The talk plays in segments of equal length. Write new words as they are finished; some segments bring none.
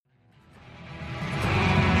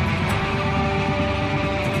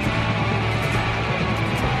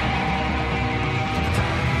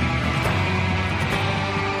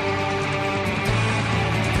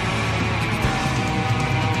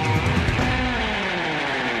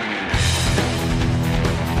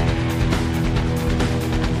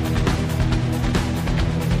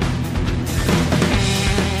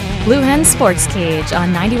Blue Hen Sports Cage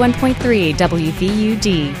on 91.3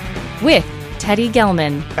 WVUD with Teddy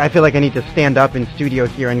Gelman, I feel like I need to stand up in studio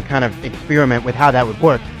here and kind of experiment with how that would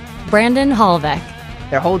work. Brandon Hallvek,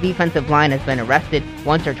 Their whole defensive line has been arrested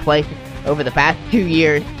once or twice over the past 2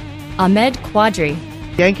 years. Ahmed Quadri,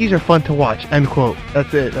 Yankees are fun to watch, end quote.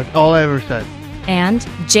 That's it. That's all I ever said. and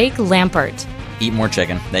Jake Lampert. Eat more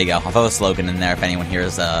chicken. There you go. I'll throw a slogan in there if anyone here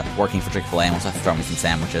is working for Chick-fil-A and wants to throw me some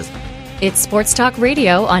sandwiches. It's Sports Talk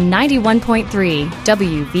Radio on 91.3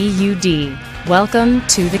 WVUD. Welcome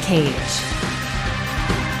to the Cage.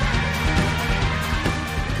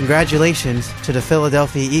 Congratulations to the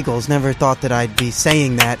Philadelphia Eagles. Never thought that I'd be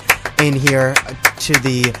saying that in here to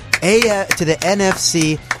the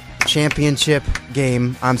NFC Championship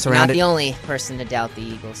game. I'm surrounded. Not the only person to doubt the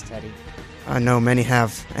Eagles, Teddy. I know many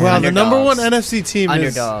have. And Well, the Underdogs. number one NFC team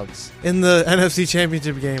Underdogs. is in the NFC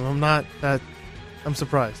Championship game. I'm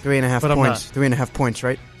surprised. 3.5 But I'm points. not. 3.5 points,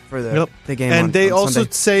 right? For the, Yep. the game. And they on also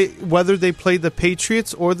Sunday. say whether they play the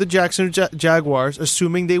Patriots or the Jacksonville Jaguars,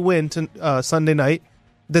 assuming they win Sunday night,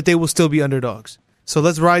 that they will still be underdogs. So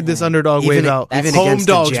let's ride this underdog wave out. Even Home against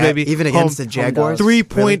dogs, the baby. Even against the Jaguars.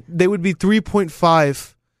 They would be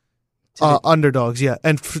 3.5 underdogs, yeah.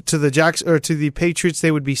 And to the Patriots,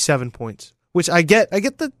 they would be 7 points. Which I get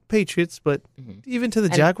the Patriots, but even to the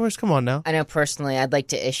Jaguars, come on now. I know personally I'd like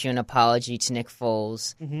to issue an apology to Nick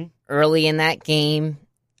Foles. Mm-hmm. Early in that game,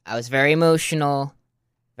 I was very emotional,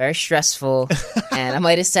 very stressful, and I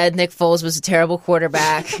might have said Nick Foles was a terrible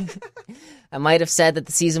quarterback. I might have said that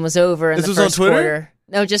the season was over in This the was on first Twitter? quarter.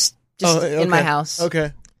 No, just in my house.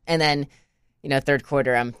 Okay. And then, third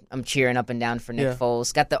quarter, I'm cheering up and down for Nick Yeah.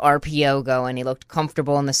 Foles. Got the RPO going. He looked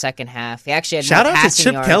comfortable in the second half. He actually had Shout more out to passing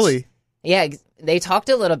Chip yards. Kelly. Yeah, they talked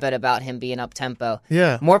a little bit about him being up tempo.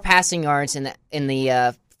 Yeah. More passing yards in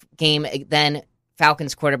the game than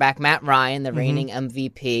Falcons quarterback Matt Ryan, the reigning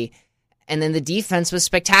MVP. And then the defense was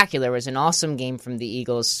spectacular. It was an awesome game from the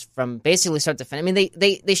Eagles from basically start to finish. I mean,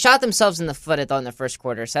 they shot themselves in the foot, I thought, in the first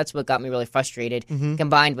quarter. So that's what got me really frustrated,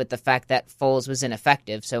 combined with the fact that Foles was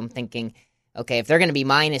ineffective. So I'm thinking, okay, if they're going to be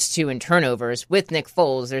 -2 in turnovers with Nick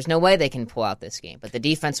Foles, there's no way they can pull out this game. But the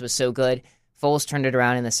defense was so good. Foles turned it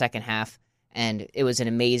around in the second half, and it was an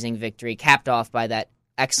amazing victory, capped off by that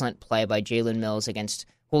excellent play by Jalen Mills against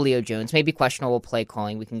Julio Jones. Maybe questionable play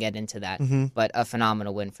calling. We can get into that, but a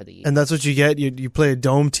phenomenal win for the Eagles. And that's what you get. You play a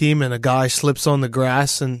dome team and a guy slips on the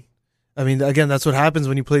grass. And, I mean, again, that's what happens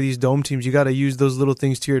when you play these dome teams. You got to use those little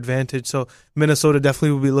things to your advantage. So Minnesota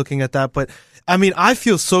definitely will be looking at that. But, I mean, I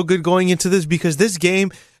feel so good going into this because this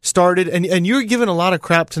game started, and you're giving a lot of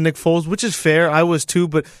crap to Nick Foles, which is fair. I was too,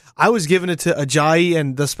 but I was giving it to Ajayi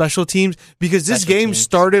and the special teams because this Special game teams.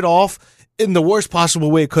 started off in the worst possible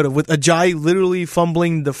way it could have, with Ajayi literally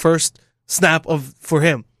fumbling the first snap for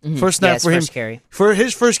him. First snap his for him. first carry. For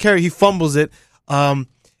his first carry, he fumbles it. And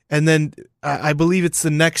then I believe it's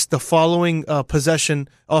the following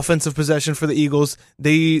offensive possession for the Eagles.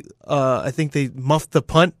 I think they muffed the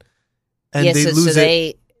punt and they lose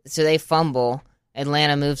it. So they fumble.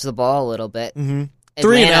 Atlanta moves the ball a little bit. Mm-hmm.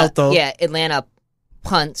 3 and out, though. Yeah, Atlanta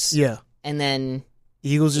punts. Yeah. And then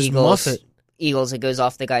Eagles just muff it. Eagles, it goes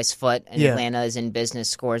off the guy's foot, and Yeah. Atlanta is in business,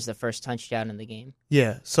 scores the first touchdown in the game.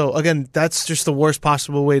 Yeah. So, again, that's just the worst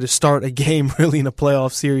possible way to start a game, really, in a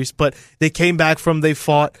playoff series. But they came back they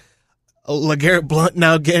fought. LeGarrette Blount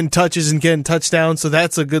now getting touches and getting touchdowns, so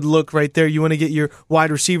that's a good look right there. You want to get your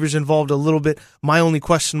wide receivers involved a little bit. My only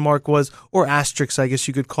question mark was, or asterisk, I guess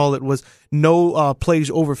you could call it, was no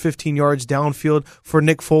plays over 15 yards downfield for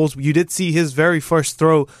Nick Foles. You did see his very first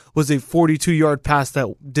throw was a 42-yard pass that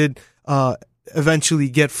did eventually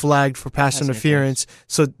get flagged for pass interference.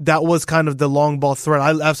 So that was kind of the long ball threat.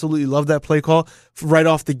 I absolutely love that play call right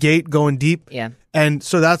off the gate, going deep. Yeah. And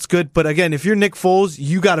so that's good. But again, if you're Nick Foles,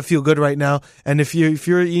 you got to feel good right now. And if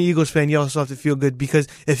you're an Eagles fan, you also have to feel good, because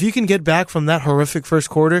if you can get back from that horrific first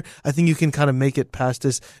quarter, I think you can kind of make it past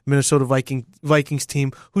this Minnesota Vikings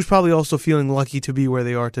team, who's probably also feeling lucky to be where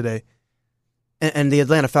they are today. And the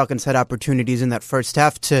Atlanta Falcons had opportunities in that first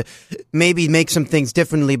half to maybe make some things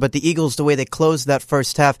differently, but the Eagles, the way they closed that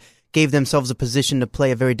first half, gave themselves a position to play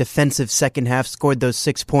a very defensive second half, scored those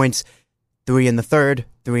 6 points, 3 in the third,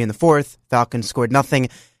 3 in the fourth. Falcons scored nothing.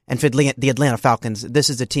 And for the Atlanta Falcons, this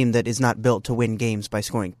is a team that is not built to win games by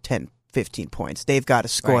scoring 10, 15 points. They've got to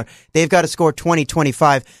score. Right. They've got to score 20,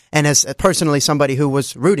 25. And as personally somebody who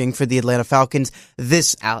was rooting for the Atlanta Falcons,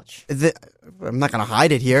 Ouch. I'm not going to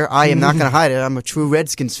hide it here. I am not going to hide it. I'm a true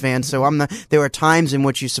Redskins fan, so I'm not. There are times in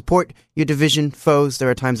which you support your division foes. There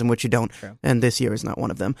are times in which you don't, True. and this year is not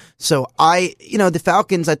one of them. So the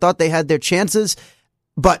Falcons, I thought they had their chances,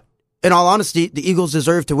 but in all honesty, the Eagles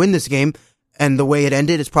deserve to win this game. And the way it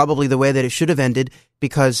ended is probably the way that it should have ended,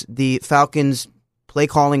 because the Falcons' play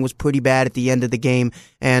calling was pretty bad at the end of the game,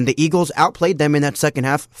 and the Eagles outplayed them in that second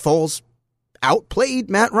half. Foles outplayed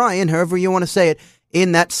Matt Ryan, however you want to say it,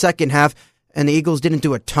 in that second half, and the Eagles didn't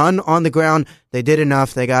do a ton on the ground. They did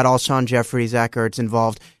enough. They got Alshon Jeffrey, Zach Ertz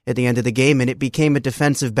involved at the end of the game, and it became a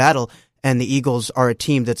defensive battle, and the Eagles are a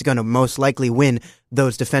team that's going to most likely win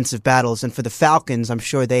those defensive battles. And for the Falcons, I'm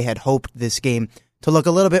sure they had hoped this game to look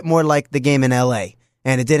a little bit more like the game in L.A.,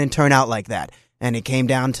 and it didn't turn out like that. And it came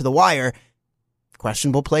down to the wire.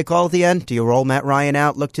 Questionable play call at the end. Do you roll Matt Ryan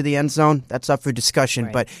out, look to the end zone? That's up for discussion.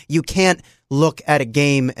 Right. But you can't look at a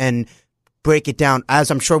game and break it down,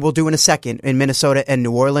 as I'm sure we'll do in a second, in Minnesota and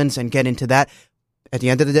New Orleans, and get into that. At the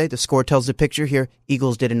end of the day, the score tells the picture here.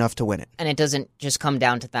 Eagles did enough to win it. And it doesn't just come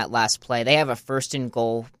down to that last play. They have a first and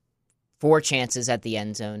goal, 4 chances at the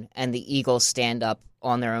end zone, and the Eagles stand up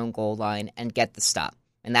on their own goal line and get the stop.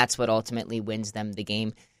 And that's what ultimately wins them the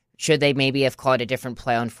game. Should they maybe have called a different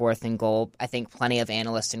play on 4th and goal? I think plenty of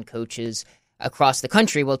analysts and coaches across the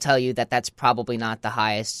country will tell you that that's probably not the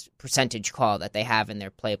highest percentage call that they have in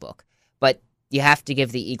their playbook. But you have to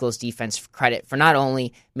give the Eagles defense credit for not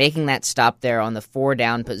only making that stop there on the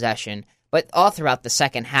 4-down possession, but all throughout the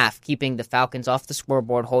second half, keeping the Falcons off the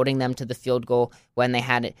scoreboard, holding them to the field goal when they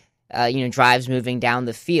had drives moving down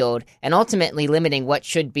the field, and ultimately limiting what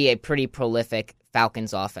should be a pretty prolific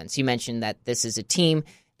Falcons offense. You mentioned that this is a team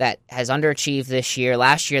that has underachieved this year.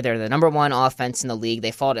 Last year, they're the number 1 offense in the league.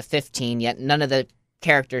 They fall to 15, yet none of the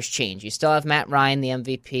characters change. You still have Matt Ryan, the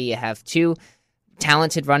MVP. You have 2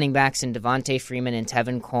 talented running backs in Devontae Freeman and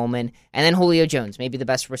Tevin Coleman, and then Julio Jones, maybe the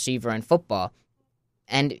best receiver in football.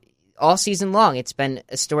 And all season long, it's been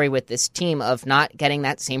a story with this team of not getting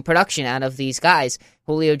that same production out of these guys.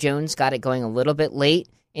 Julio Jones got it going a little bit late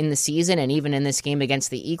in the season and even in this game against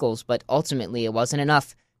the Eagles, but ultimately it wasn't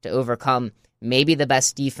enough to overcome maybe the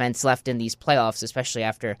best defense left in these playoffs, especially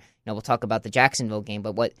after, we'll talk about the Jacksonville game,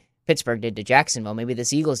 but what Pittsburgh did to Jacksonville, maybe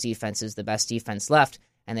this Eagles defense is the best defense left,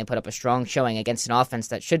 and they put up a strong showing against an offense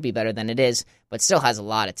that should be better than it is, but still has a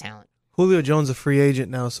lot of talent. Julio Jones a free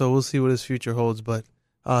agent now, so we'll see what his future holds, but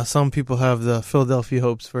some people have the Philadelphia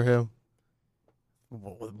hopes for him.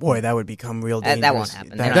 Boy, that would become real dangerous. That won't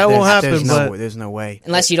happen. That won't happen, but there's no way.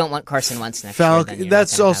 Unless you don't want Carson Wentz next year. Then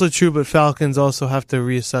that's also true, but Falcons also have to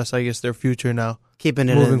reassess, I guess, their future now. Keeping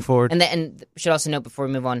it moving forward. And should also note before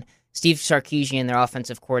we move on, Steve Sarkisian, their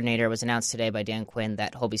offensive coordinator, was announced today by Dan Quinn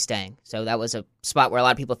that he'll be staying. So that was a spot where a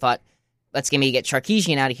lot of people thought, let's get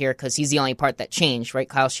Sarkisian out of here because he's the only part that changed, right?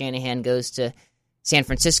 Kyle Shanahan goes to San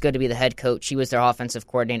Francisco to be the head coach. He was their offensive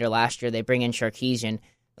coordinator last year. They bring in Sarkisian.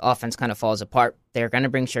 The offense kind of falls apart. They're going to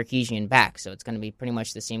bring Sarkisian back, so it's going to be pretty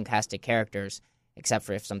much the same cast of characters, except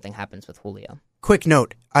for if something happens with Julio. Quick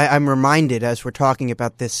note, I'm reminded as we're talking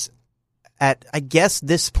about this, at, I guess,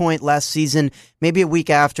 this point last season, maybe a week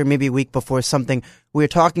after, maybe a week before something, we were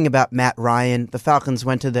talking about Matt Ryan. The Falcons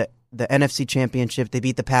went to the NFC Championship. They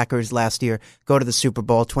beat the Packers last year, go to the Super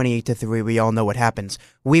Bowl, 28-3. We all know what happens.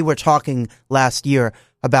 We were talking last year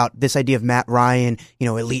about this idea of Matt Ryan,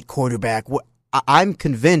 elite quarterback. I'm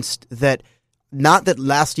convinced that not that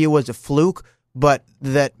last year was a fluke, but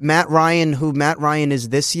that Matt Ryan, who Matt Ryan is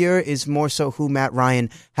this year, is more so who Matt Ryan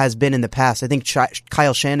has been in the past. I think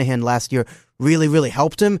Kyle Shanahan last year really, really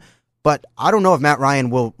helped him, but I don't know if Matt Ryan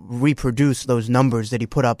will reproduce those numbers that he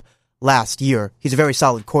put up last year. He's a very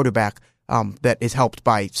solid quarterback that is helped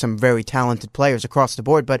by some very talented players across the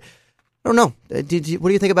board, but I don't know. What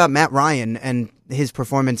do you think about Matt Ryan and his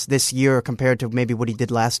performance this year compared to maybe what he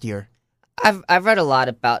did last year? I've read a lot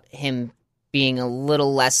about him being a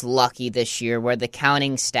little less lucky this year, where the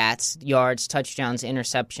counting stats, yards, touchdowns,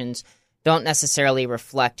 interceptions, don't necessarily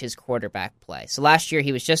reflect his quarterback play. So last year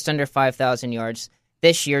he was just under 5,000 yards.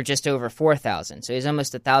 This year just over 4,000. So he's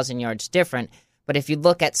almost 1,000 yards different. But if you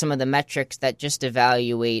look at some of the metrics that just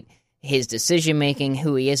evaluate his decision-making,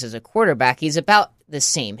 who he is as a quarterback, he's about the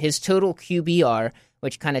same. His total QBR,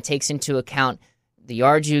 which kind of takes into account the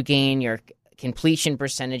yards you gain, your completion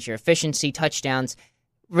percentage, your efficiency, touchdowns,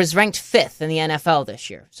 was ranked 5th in the NFL this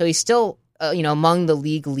year. So he's still, among the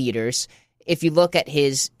league leaders. If you look at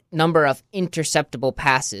his number of interceptable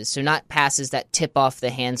passes, so not passes that tip off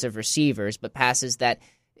the hands of receivers, but passes that,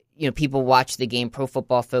 people watch the game. Pro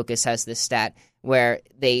Football Focus has this stat where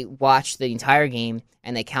they watch the entire game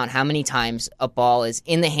and they count how many times a ball is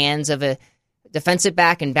in the hands of a defensive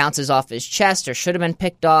back and bounces off his chest or should have been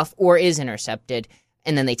picked off or is intercepted.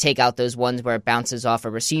 And then they take out those ones where it bounces off a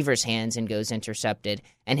receiver's hands and goes intercepted.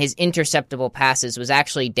 And his interceptable passes was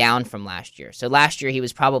actually down from last year. So last year he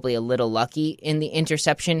was probably a little lucky in the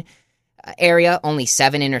interception area, only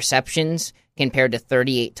 7 interceptions compared to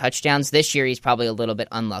 38 touchdowns. This year, he's probably a little bit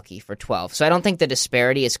unlucky for 12. So I don't think the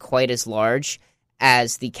disparity is quite as large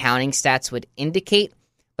as the counting stats would indicate.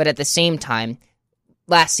 But at the same time,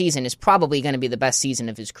 last season is probably going to be the best season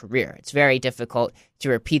of his career. It's very difficult to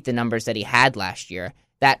repeat the numbers that he had last year.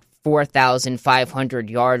 That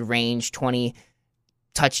 4,500-yard range, 20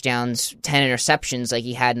 touchdowns, 10 interceptions like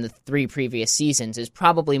he had in the 3 previous seasons is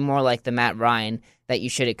probably more like the Matt Ryan that you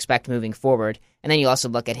should expect moving forward. And then you also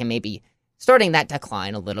look at him maybe starting that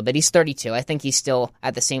decline a little bit. He's 32. I think he's still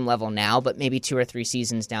at the same level now, but maybe 2 or 3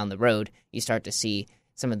 seasons down the road, you start to see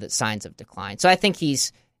some of the signs of decline. So I think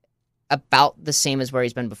he's about the same as where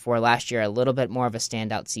he's been before last year, a little bit more of a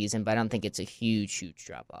standout season, but I don't think it's a huge, huge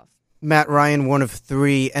drop-off. Matt Ryan, one of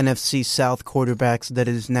 3 NFC South quarterbacks that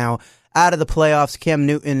is now out of the playoffs. Cam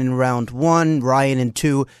Newton in round 1, Ryan in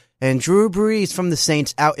 2, and Drew Brees from the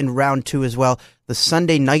Saints out in round 2 as well. The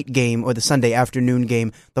Sunday night game, or the Sunday afternoon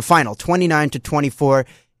game, the final, 29-24.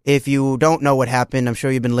 If you don't know what happened, I'm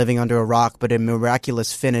sure you've been living under a rock, but a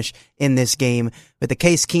miraculous finish in this game with the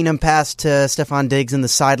Case Keenum pass to Stephon Diggs in the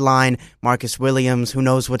sideline. Marcus Williams, who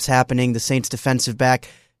knows what's happening, the Saints defensive back,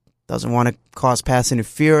 doesn't want to cause pass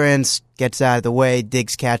interference, gets out of the way,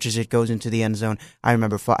 Diggs catches it, goes into the end zone. I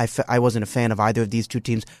remember I wasn't a fan of either of these two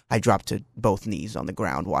teams. I dropped to both knees on the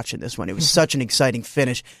ground watching this one. It was such an exciting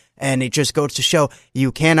finish, and it just goes to show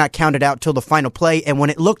you cannot count it out till the final play. And when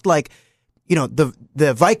it looked like, you know,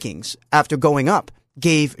 the Vikings, after going up,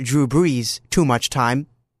 gave Drew Brees too much time,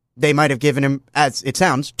 they might have given him, as it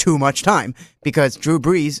sounds, too much time, because Drew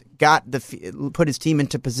Brees put his team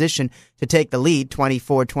into position to take the lead,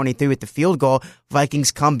 24-23 with the field goal.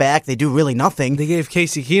 Vikings come back. They do really nothing. They gave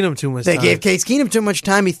Casey Keenum too much time. They gave Case Keenum too much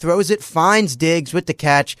time. He throws it, finds Diggs with the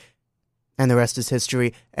catch, and the rest is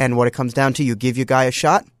history. And what it comes down to, you give your guy a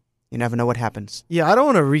shot, you never know what happens. Yeah, I don't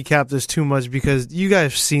want to recap this too much because you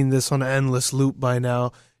guys have seen this on an endless loop by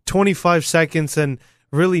now. 25 seconds and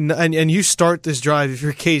really, and you start this drive, if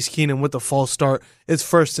you're Case Keenum with a false start, it's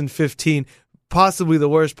 1st and 15. Possibly the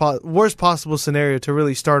worst possible scenario to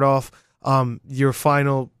really start off your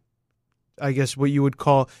final, I guess what you would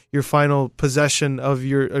call your final possession of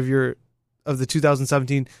the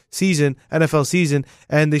 2017 season, NFL season,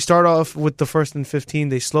 and they start off with the 1st and 15.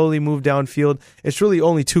 They slowly move downfield. It's really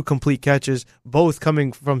only 2 complete catches, both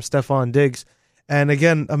coming from Stephon Diggs. And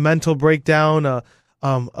again, a mental breakdown,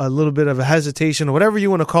 a little bit of a hesitation, whatever you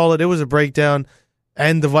want to call it. It was a breakdown,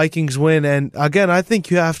 and the Vikings win. And again, I think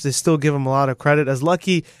you have to still give them a lot of credit. As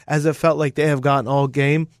lucky as it felt like they have gotten all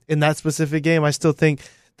game in that specific game, I still think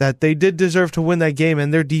that they did deserve to win that game,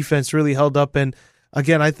 and their defense really held up. And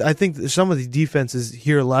again, I think some of the defenses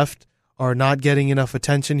here left are not getting enough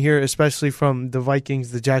attention here, especially from the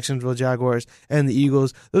Vikings, the Jacksonville Jaguars, and the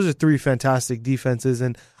Eagles. Those are 3 fantastic defenses,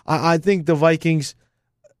 and I think the Vikings,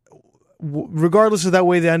 regardless of that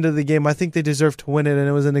way they ended the game, I think they deserve to win it, and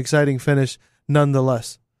it was an exciting finish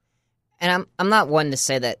nonetheless. And I'm not one to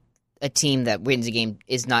say that a team that wins a game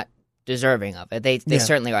is not deserving of it. They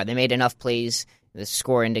certainly are. They made enough plays. The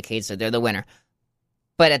score indicates that they're the winner.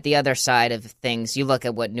 But at the other side of things, you look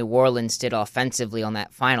at what New Orleans did offensively on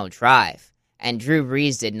that final drive, and Drew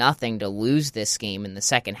Brees did nothing to lose this game in the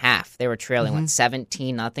second half. They were trailing 17-0,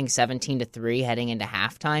 17-3 heading into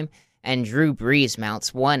halftime, and Drew Brees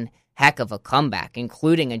mounts one heck of a comeback,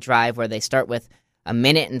 including a drive where they start with 1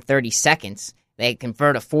 minute and 30 seconds. They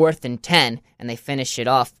convert a 4th and 10, and they finish it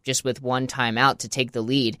off just with 1 timeout to take the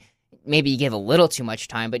lead. Maybe you give a little too much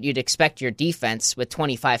time, but you'd expect your defense with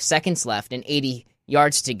 25 seconds left and 80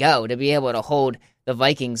 yards to go to be able to hold the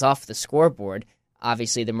Vikings off the scoreboard.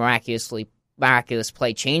 Obviously, the miraculous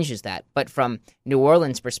play changes that. But from New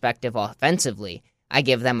Orleans' perspective offensively, I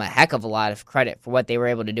give them a heck of a lot of credit for what they were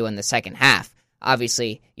able to do in the second half.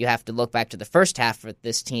 Obviously, you have to look back to the first half for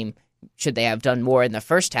this team. Should they have done more in the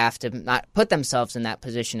first half to not put themselves in that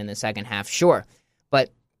position in the second half? Sure.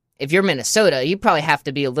 But if you're Minnesota, you probably have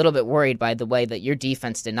to be a little bit worried by the way that your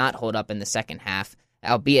defense did not hold up in the second half,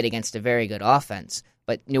 albeit against a very good offense.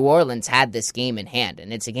 But New Orleans had this game in hand,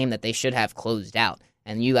 and it's a game that they should have closed out.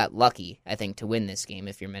 And you got lucky, I think, to win this game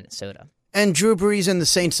if you're Minnesota. And Drew Brees and the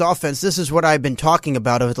Saints offense, this is what I've been talking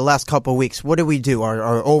about over the last couple of weeks. What do we do? Are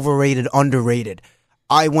overrated, underrated?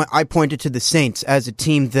 I pointed to the Saints as a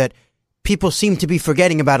team that people seem to be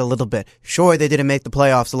forgetting about a little bit. Sure, they didn't make the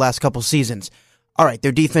playoffs the last couple seasons. All right,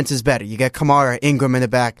 their defense is better. You got Kamara, Ingram in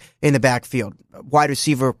the backfield. Wide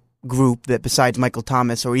receiver group that besides Michael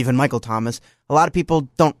Thomas or even Michael Thomas, a lot of people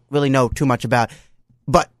don't really know too much about.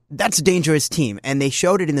 But that's a dangerous team, and they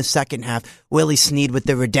showed it in the second half. Willie Snead with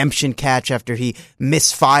the redemption catch after he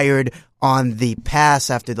misfired on the pass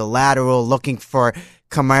after the lateral, looking for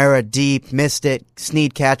Kamara deep, missed it.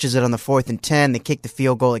 Snead catches it on the 4th and 10. They kick the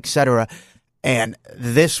field goal, etc. And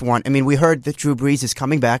this one, I mean, we heard that Drew Brees is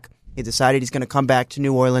coming back. He decided he's going to come back to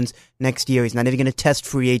New Orleans next year. He's not even going to test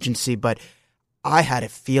free agency, but I had a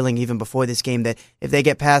feeling even before this game that if they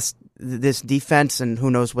get past this defense, and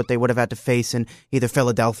who knows what they would have had to face in either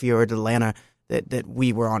Philadelphia or Atlanta, that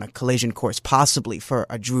we were on a collision course, possibly for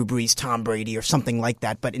a Drew Brees, Tom Brady, or something like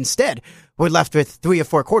that. But instead, we're left with 3 or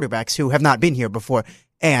 4 quarterbacks who have not been here before,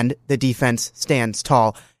 and the defense stands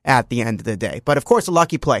tall at the end of the day. But of course, a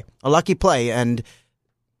lucky play, and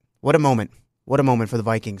what a moment for the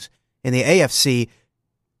Vikings. In the AFC,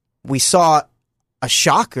 we saw a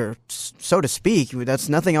shocker, so to speak. That's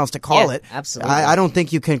nothing else to call it. Absolutely. I don't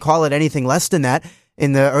think you can call it anything less than that.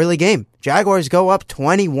 In the early game, Jaguars go up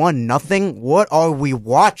 21-0. What are we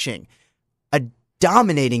watching? A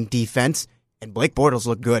dominating defense, and Blake Bortles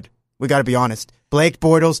looked good. We got to be honest. Blake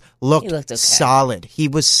Bortles looked okay. solid. He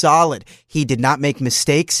was solid. He did not make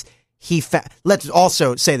mistakes. Let's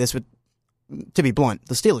also say this to be blunt,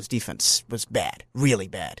 the Steelers' defense was bad, really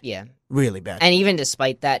bad. Yeah. Really bad. And even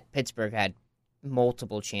despite that, Pittsburgh had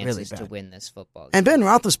multiple chances to win this football game. And Ben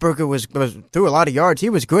Roethlisberger was threw a lot of yards. He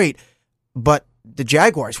was great. But the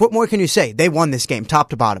Jaguars, what more can you say? They won this game, top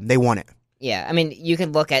to bottom. They won it. Yeah, I mean, you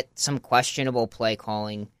could look at some questionable play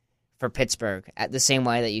calling for Pittsburgh at the same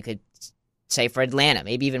way that you could say for Atlanta,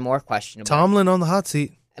 maybe even more questionable. Tomlin on the hot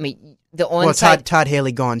seat. I mean, the onside... Todd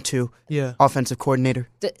Haley gone too. Yeah. Offensive coordinator.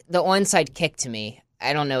 The onside kick to me,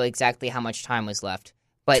 I don't know exactly how much time was left.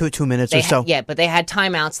 But 2 minutes or so. Yeah, but they had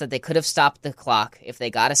timeouts that they could have stopped the clock. If they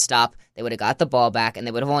got a stop, they would have got the ball back, and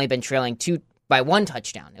they would have only been trailing by 1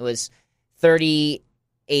 touchdown. It was 38-35,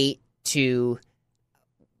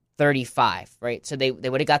 right? So they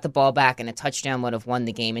would have got the ball back, and a touchdown would have won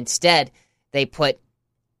the game. Instead, they put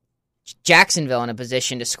Jacksonville in a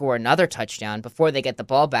position to score another touchdown before they get the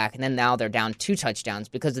ball back, and then now they're down 2 touchdowns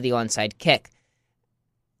because of the onside kick.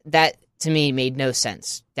 That, to me, made no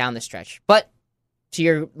sense down the stretch. But to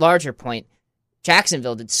your larger point,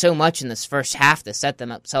 Jacksonville did so much in this first half to set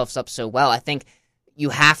themselves up so well. I think you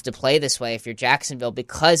have to play this way if you're Jacksonville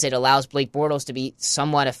because it allows Blake Bortles to be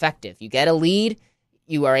somewhat effective. You get a lead,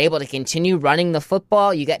 you are able to continue running the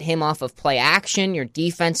football, you get him off of play action, your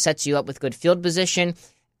defense sets you up with good field position,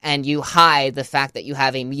 and you hide the fact that you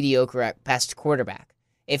have a mediocre at best quarterback.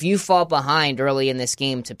 If you fall behind early in this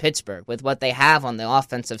game to Pittsburgh with what they have on the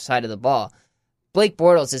offensive side of the ball, Blake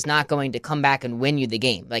Bortles is not going to come back and win you the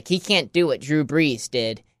game. Like, he can't do what Drew Brees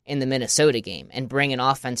did in the Minnesota game and bring an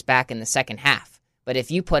offense back in the second half. But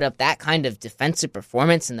if you put up that kind of defensive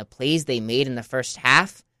performance in the plays they made in the first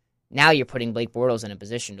half, now you're putting Blake Bortles in a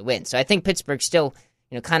position to win. So I think Pittsburgh still,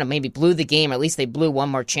 kind of maybe blew the game, or at least they blew one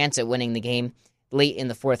more chance at winning the game late in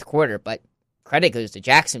the fourth quarter. But credit goes to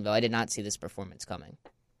Jacksonville. I did not see this performance coming.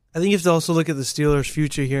 I think you have to also look at the Steelers'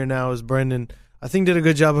 future here now, as Brendan, I think, did a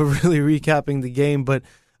good job of really recapping the game. But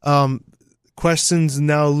questions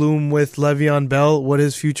now loom with Le'Veon Bell, what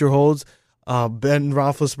his future holds. Ben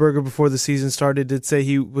Roethlisberger, before the season started, did say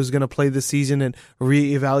he was going to play the season and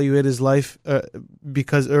reevaluate his life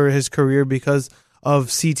his career because of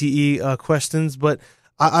CTE questions. But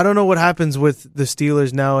I don't know what happens with the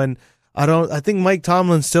Steelers now, and I think Mike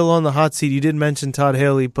Tomlin's still on the hot seat. You did mention Todd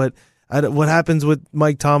Haley, but what happens with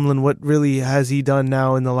Mike Tomlin? What really has he done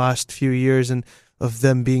now in the last few years, and of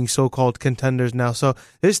them being so-called contenders now? So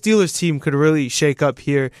this Steelers team could really shake up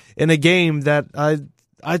here in a game that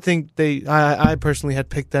I think I personally had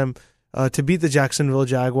picked them to beat the Jacksonville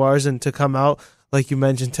Jaguars and to come out, like you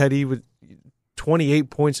mentioned, Teddy, with 28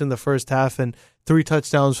 points in the first half and 3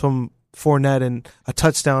 touchdowns from Fournette and a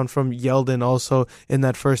touchdown from Yeldon also in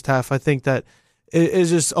that first half. I think that it is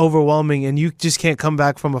just overwhelming, and you just can't come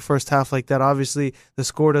back from a first half like that. Obviously, the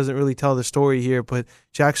score doesn't really tell the story here, but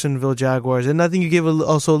Jacksonville Jaguars, and I think you give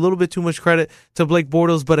also a little bit too much credit to Blake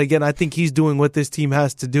Bortles, but again, I think he's doing what this team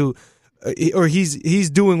has to do. Or he's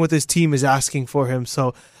doing what this team is asking for him.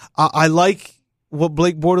 So I like what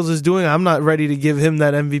Blake Bortles is doing. I'm not ready to give him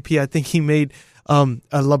that MVP. I think he made a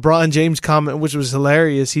LeBron James comment, which was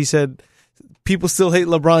hilarious. He said, people still hate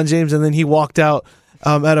LeBron James, and then he walked out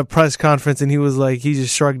at a press conference, and he was like, he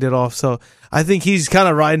just shrugged it off. So I think he's kind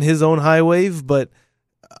of riding his own high wave, but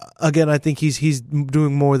again, I think he's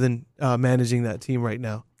doing more than managing that team right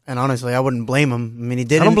now. And honestly, I wouldn't blame him. I mean, he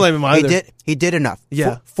did. I don't blame him either. He did enough.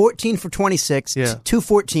 Yeah. 14 for 26, yeah.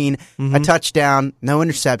 214, a touchdown, no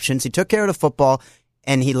interceptions. He took care of the football,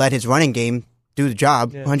 and he let his running game do the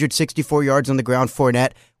job. Yeah. 164 yards on the ground,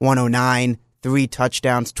 Fournette, 109, 3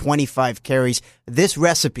 touchdowns, 25 carries. This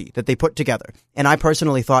recipe that they put together, and I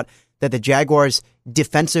personally thought that the Jaguars,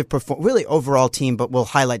 defensive really overall team, but we'll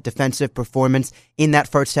highlight defensive performance in that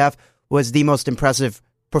first half was the most impressive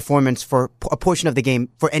performance for a portion of the game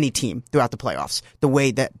for any team throughout the playoffs. The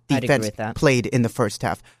way that defense played in the first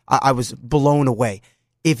half, I was blown away.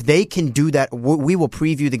 If they can do that, we will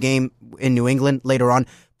preview the game in New England later on,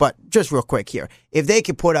 but just real quick here. If they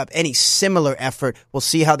can put up any similar effort, we'll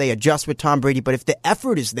see how they adjust with Tom Brady, but if the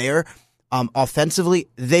effort is there offensively,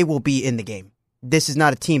 they will be in the game. This is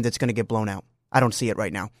not a team that's going to get blown out. I don't see it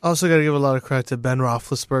right now. Also got to give a lot of credit to Ben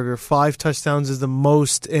Roethlisberger. 5 touchdowns is the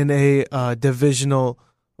most in a divisional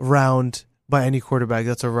round by any quarterback.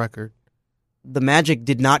 That's a record. The magic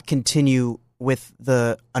did not continue with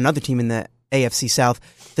another team in the AFC South.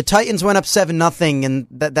 The Titans went up 7-0, and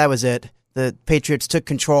that was it. The Patriots took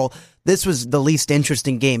control. This was the least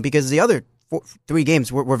interesting game because the other 3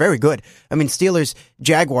 games were very good. I mean, Steelers,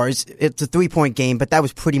 Jaguars, it's a 3-point game, but that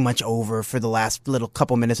was pretty much over for the last little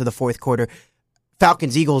couple minutes of the fourth quarter.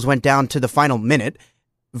 Falcons, Eagles went down to the final minute.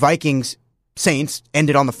 Vikings, Saints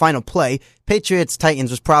ended on the final play. Patriots,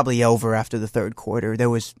 Titans was probably over after the third quarter. There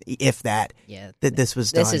was, if that. Yeah. This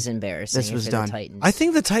was done. This is embarrassing. This was for done. The Titans. I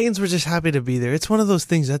think the Titans were just happy to be there. It's one of those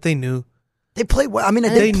things that they knew. They played well. I mean,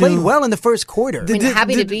 they played well in the first quarter. I mean,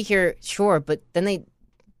 happy to be here, sure, but then they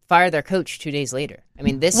fire their coach 2 days later. I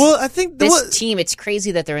mean, this team, it's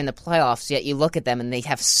crazy that they're in the playoffs, yet you look at them and they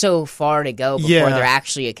have so far to go before they're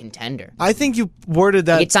actually a contender. I think you worded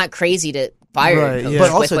that. It's not crazy to fire a coach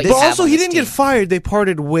but also he didn't get fired. They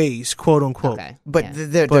parted ways, quote unquote. Okay. But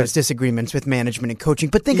there's disagreements with management and coaching.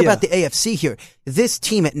 But think about the AFC here. This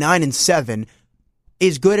team at 9-7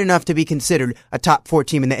 is good enough to be considered a top 4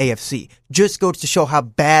 team in the AFC. Just goes to show how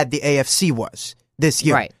bad the AFC was this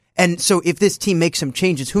year. Right. And so if this team makes some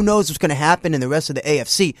changes, who knows what's going to happen in the rest of the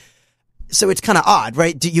AFC. So it's kind of odd,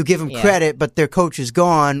 right? Do you give them credit, but their coach is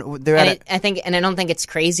gone? I don't think it's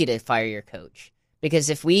crazy to fire your coach because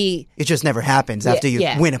it just never happens after you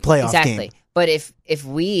win a playoff game. But if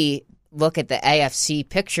we look at the AFC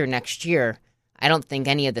picture next year, I don't think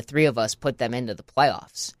any of the 3 of us put them into the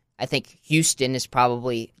playoffs. I think Houston is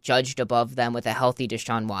probably judged above them with a healthy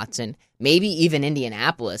Deshaun Watson. Maybe even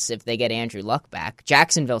Indianapolis if they get Andrew Luck back.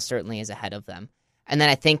 Jacksonville certainly is ahead of them. And then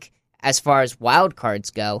I think as far as wild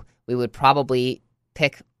cards go, we would probably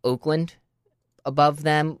pick Oakland above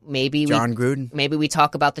them. Maybe John Gruden. Maybe we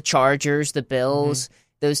talk about the Chargers, the Bills. Mm-hmm.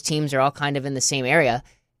 Those teams are all kind of in the same area.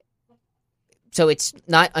 So it's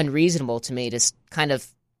not unreasonable to me to kind of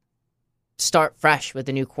start fresh with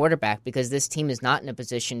a new quarterback because this team is not in a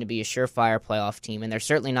position to be a surefire playoff team, and they're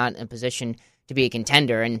certainly not in a position to be a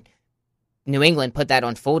contender. And New England put that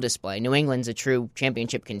on full display. New England's a true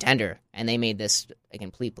championship contender, and they made this a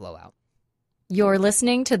complete blowout. You're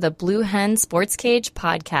listening to the Blue Hen Sports Cage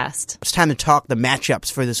podcast. It's time to talk the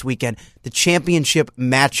matchups for this weekend. The championship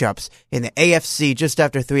matchups in the AFC just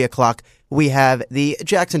after 3 o'clock. We have the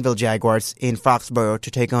Jacksonville Jaguars in Foxborough to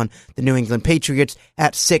take on the New England Patriots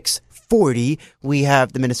at 6:40. We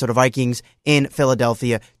have the Minnesota Vikings in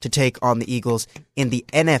Philadelphia to take on the Eagles in the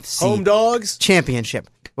NFC Home Dogs Championship.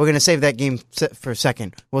 We're going to save that game for a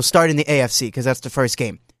second. We'll start in the AFC because that's the first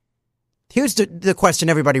game. Here's the question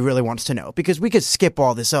everybody really wants to know, because we could skip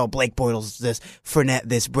all this. Oh, Blake Bortles this, Fournette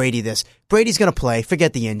this, Brady this. Brady's going to play.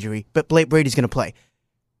 Forget the injury, but Brady's going to play.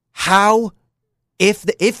 How, if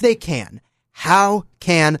they can, how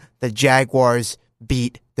can the Jaguars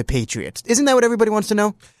beat the Patriots? Isn't that what everybody wants to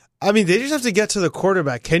know? I mean, they just have to get to the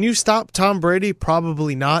quarterback. Can you stop Tom Brady?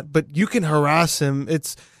 Probably not, but you can harass him.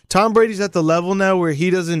 Tom Brady's at the level now where he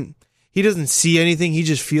doesn't see anything. He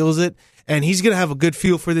just feels it. And he's going to have a good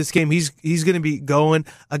feel for this game. He's going to be going.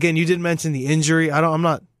 Again, you did mention the injury. I'm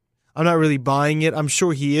not really buying it. I'm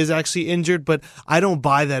sure he is actually injured, but I don't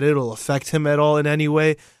buy that it'll affect him at all in any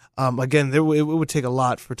way. Again, it would take a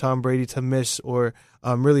lot for Tom Brady to miss or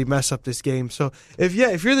really mess up this game. So if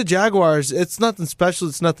you're the Jaguars, it's nothing special.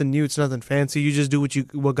 It's nothing new. It's nothing fancy. You just do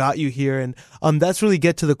what got you here, and that's really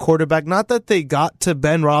get to the quarterback. Not that they got to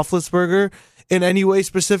Ben Roethlisberger in any way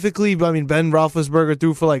specifically. I mean, Ben Roethlisberger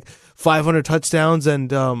threw for like 500 touchdowns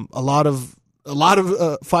and a lot of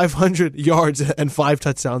 500 yards and 5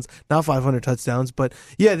 touchdowns. Not 500 touchdowns, but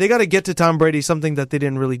yeah, they got to get to Tom Brady, something that they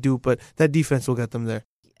didn't really do, but that defense will get them there.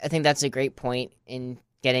 I think that's a great point in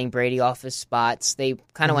getting Brady off his spots. They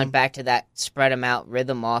kind of went back to that spread him out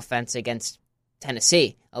rhythm offense against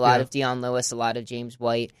Tennessee. A lot of Deion Lewis, a lot of James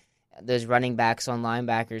White, those running backs on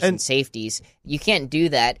linebackers and safeties. You can't do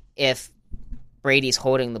that if Brady's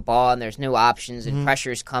holding the ball and there's no options and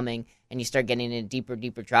pressure's coming and you start getting into deeper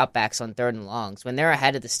dropbacks on 3rd and longs. When they're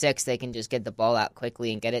ahead of the sticks, they can just get the ball out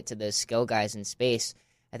quickly and get it to those skill guys in space.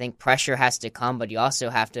 I think pressure has to come, but you also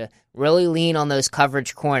have to really lean on those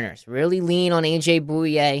coverage corners. Really lean on A.J.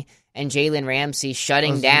 Bouye and Jalen Ramsey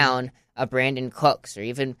shutting down a Brandon Cooks, or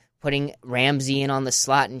even putting Ramsey in on the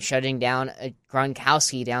slot and shutting down a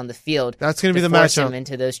Gronkowski down the field. That's going to be the force matchup. him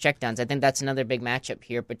into those checkdowns. I think that's another big matchup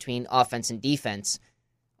here between offense and defense.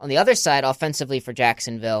 On the other side, offensively for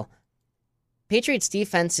Jacksonville, Patriots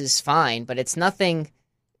defense is fine, but it's nothing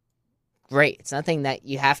great. It's nothing that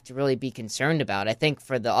you have to really be concerned about. I think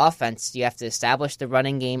for the offense, you have to establish the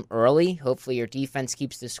running game early. Hopefully your defense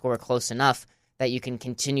keeps the score close enough that you can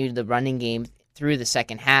continue the running game through the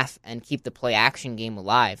second half and keep the play action game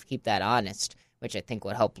alive, keep that honest, which I think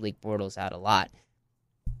would help Blake Bortles out a lot.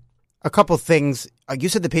 A couple things. You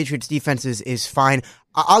said the Patriots defense is fine.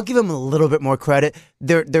 I'll give them a little bit more credit.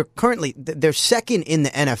 They're currently second in the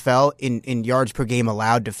NFL in yards per game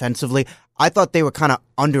allowed defensively. I thought they were kind of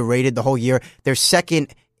underrated the whole year. They're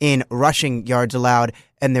second in rushing yards allowed,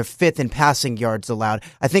 and they're fifth in passing yards allowed.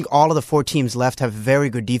 I think all of the 4 teams left have very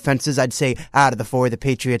good defenses. I'd say out of the 4, the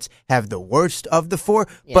Patriots have the worst of the 4,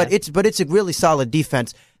 but it's a really solid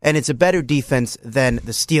defense, and it's a better defense than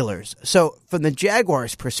the Steelers. So from the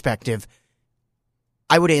Jaguars' perspective,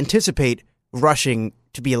 I would anticipate rushing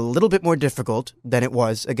to be a little bit more difficult than it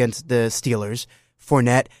was against the Steelers.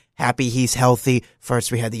 Fournette, happy he's healthy.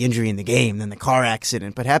 First we had the injury in the game, then the car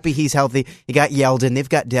accident, but happy he's healthy. You got Yeldon. They've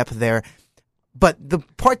got depth there. But the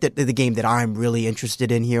part of the game that I'm really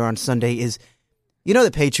interested in here on Sunday is, you know,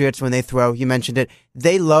 the Patriots, when they throw, you mentioned it,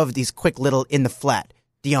 they love these quick little in the flat.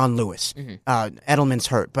 Dion Lewis. Edelman's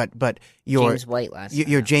hurt, but your James White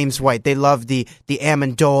your James White. They love the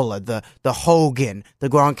Amendola, the Hogan, the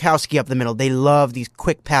Gronkowski up the middle. They love these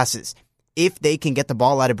quick passes. If they can get the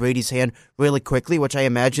ball out of Brady's hand really quickly, which I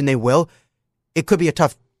imagine they will, it could be a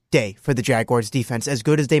tough day for the Jaguars defense, as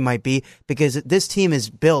good as they might be, because this team is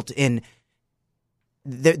built in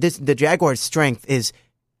the Jaguars' strength is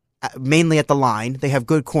mainly at the line. They have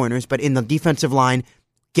good corners, but in the defensive line,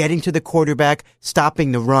 getting to the quarterback,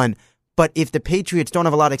 stopping the run. But if the Patriots don't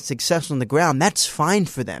have a lot of success on the ground, that's fine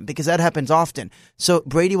for them, because that happens often. So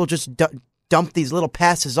Brady will just dump these little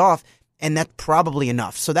passes off, and that's probably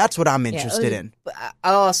enough. So that's what I'm interested in.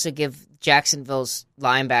 I'll also give Jacksonville's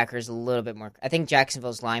linebackers a little bit more. I think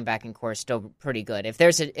Jacksonville's linebacking core is still pretty good. If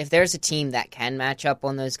there's a team that can match up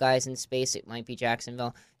on those guys in space, it might be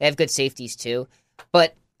Jacksonville. They have good safeties too.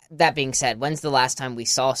 But that being said, when's the last time we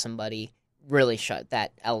saw somebody really shut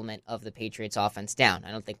that element of the Patriots offense down?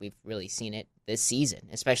 I don't think we've really seen it this season,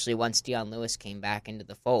 especially once Dion Lewis came back into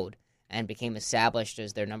the fold and became established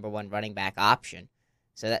as their number one running back option.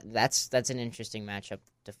 So that's an interesting matchup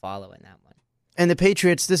to follow in that one. And the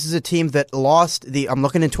Patriots, this is a team that lost I'm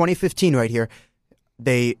looking in 2015 right here.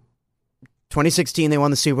 2016 they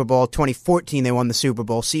won the Super Bowl, 2014 they won the Super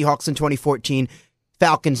Bowl, Seahawks in 2014,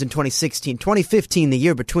 Falcons in 2016, 2015 the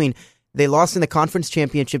year between. They lost in the conference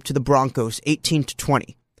championship to the Broncos,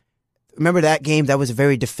 18-20. Remember that game? That was a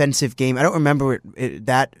very defensive game. I don't remember it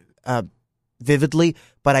that vividly,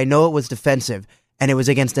 but I know it was defensive, and it was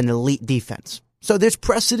against an elite defense. So there's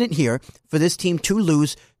precedent here for this team to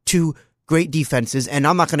lose to great defenses, and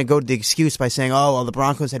I'm not going to go to the excuse by saying, oh, well, the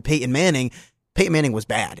Broncos had Peyton Manning. Peyton Manning was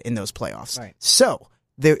bad in those playoffs. Right. So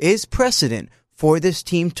there is precedent for this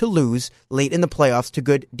team to lose late in the playoffs to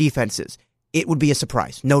good defenses. It would be a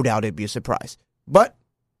surprise. No doubt it'd be a surprise. But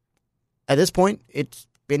at this point, it's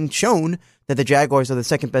been shown that the Jaguars are the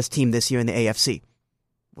second best team this year in the AFC.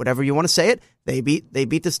 Whatever you want to say it, they beat the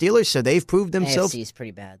Steelers, so they've proved themselves. AFC is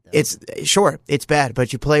pretty bad, though. It's bad,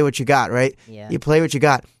 but you play what you got, right? Yeah. You play what you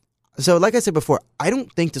got. So like I said before, I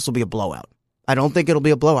don't think this will be a blowout. I don't think it'll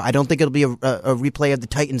be a blowout. I don't think it'll be a replay of the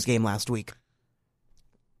Titans game last week.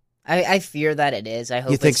 I fear that it is. I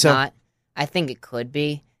hope You think it's so? not. I think it could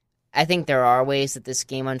be. I think there are ways that this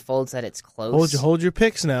game unfolds that it's close. Hold your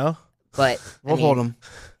picks now. But We'll hold them.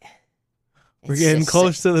 We're getting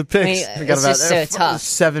close to the picks. We got about so tough.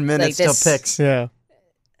 7 minutes Like till this- picks. Yeah.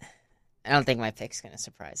 I don't think my pick's going to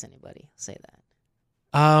surprise anybody. I'll say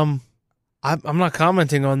that. I'm not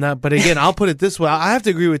commenting on that, but again, I'll put it this way: I have to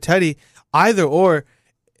agree with Teddy. Either or,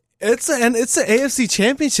 it's an AFC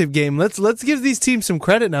Championship game. Let's give these teams some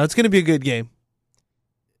credit now. It's going to be a good game.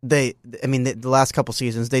 The last couple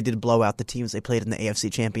seasons, they did blow out the teams they played in the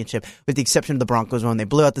AFC Championship, with the exception of the Broncos when they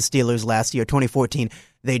blew out the Steelers last year, 2014.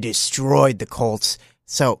 They destroyed the Colts.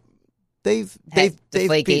 So they've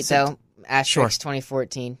Deflategate, some- though. Asterisk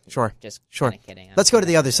 2014. Sure. Just Sure. kinda kidding. Let's go to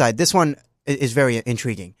the other side. This one is very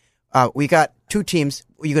intriguing. We got two teams.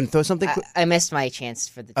 Are you going to throw something? I missed my chance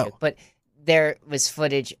for the joke, but there was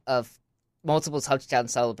footage of multiple touchdown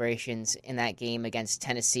celebrations in that game against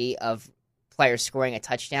Tennessee of players scoring a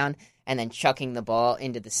touchdown, and then chucking the ball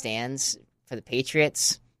into the stands for the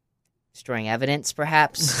Patriots, destroying evidence,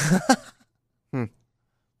 perhaps.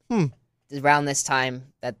 Around this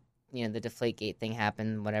time that the Deflategate thing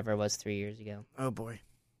happened, whatever it was 3 years ago. Oh boy,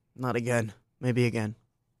 not again. Maybe again.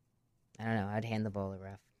 I don't know. I'd hand the ball to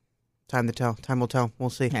ref. Time to tell. Time will tell. We'll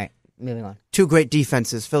see. All right, moving on. Two great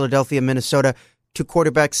defenses, Philadelphia, Minnesota. Two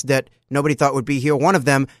quarterbacks that nobody thought would be here. One of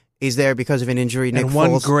them is there because of an injury, Nick And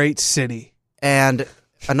one Foles. great city. And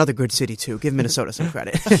another good city, too. Give Minnesota some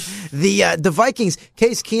credit. The Vikings,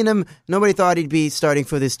 Case Keenum, nobody thought he'd be starting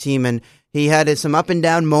for this team, and he had some up and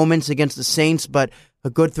down moments against the Saints, but a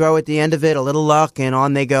good throw at the end of it, a little luck, and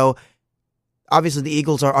on they go. Obviously, the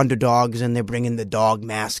Eagles are underdogs, and they're bringing the dog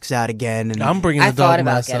masks out again. And I'm bringing the I dog thought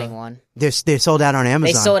about mask getting out. one. they're sold out on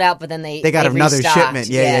Amazon. They sold out, but then they got another restocked. shipment.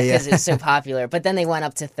 Yeah. Because it's so popular. But then they went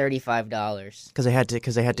up to $35. Because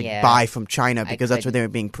they had to Yeah. buy from China I because that's where couldn't- they were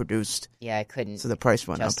being produced. Yeah, I couldn't So the price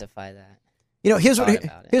went up. justify that. Here's Thought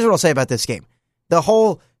about it. what I'll say about this game.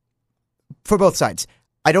 For both sides,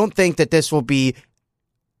 I don't think that this will be.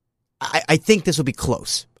 I think this will be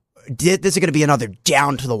close. This is going to be another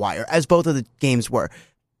down to the wire, as both of the games were.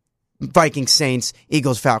 Vikings, Saints,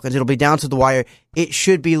 Eagles, Falcons. It'll be down to the wire. It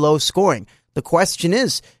should be low scoring. The question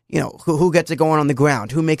is, who gets it going on the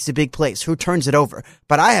ground? Who makes the big plays? Who turns it over?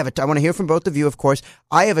 But I want to hear from both of you, of course.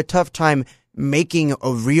 I have a tough time making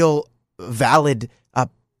a real valid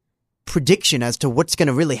prediction as to what's going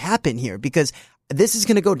to really happen here, because this is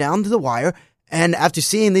going to go down to the wire. And after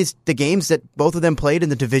seeing the games that both of them played in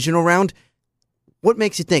the divisional round, what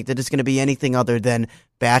makes you think that it's going to be anything other than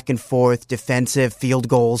back and forth, defensive, field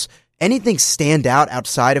goals? Anything stand out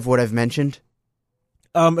outside of what I've mentioned?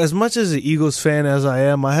 As much as an Eagles fan as I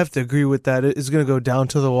am, I have to agree with that. It's going to go down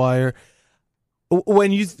to the wire.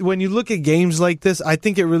 When you look at games like this, I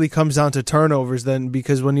think it really comes down to turnovers then,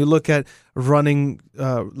 because when you look at running,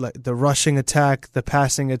 like the rushing attack, the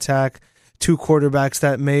passing attack, two quarterbacks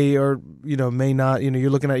that may or may not,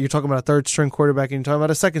 you're talking about a third string quarterback and you're talking about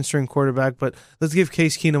a second string quarterback, but let's give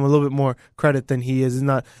Case Keenum a little bit more credit than he is. He's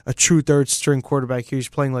not a true third string quarterback here. He's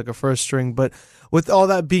playing like a first string. But with all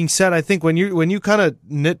that being said, I think when you kind of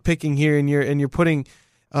nitpicking here and you're putting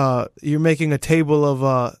you're making a table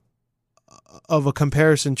of a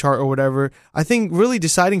comparison chart or whatever, I think really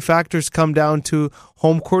deciding factors come down to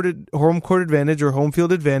home court advantage or home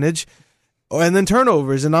field advantage, and then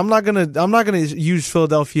turnovers. And I'm not gonna use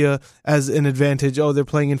Philadelphia as an advantage. Oh, they're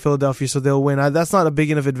playing in Philadelphia, so they'll win. That's not a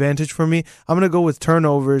big enough advantage for me. I'm gonna go with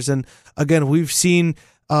turnovers. And again, we've seen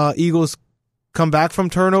Eagles come back from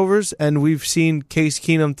turnovers, and we've seen Case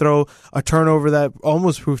Keenum throw a turnover that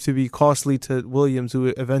almost proved to be costly to Williams, who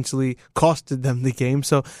eventually costed them the game.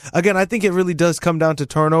 So again, I think it really does come down to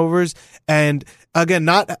turnovers, and again,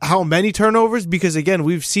 not how many turnovers, because again,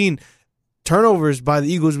 we've seen turnovers by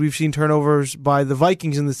the Eagles, we've seen turnovers by the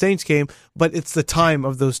Vikings in the Saints game, but it's the time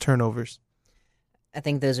of those turnovers. I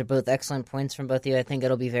think those are both excellent points from both of you. I think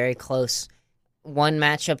it'll be very close. One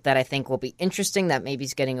matchup that I think will be interesting that maybe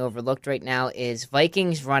is getting overlooked right now is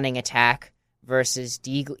Vikings running attack versus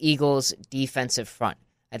Eagles defensive front.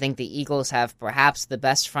 I think the Eagles have perhaps the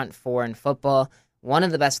best front four in football, one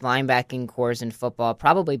of the best linebacking cores in football,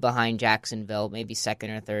 probably behind Jacksonville, maybe second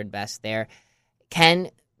or third best there. Can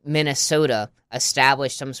Minnesota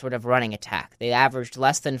establish some sort of running attack? They averaged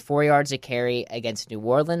less than 4 yards a carry against New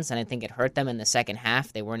Orleans, and I think it hurt them in the second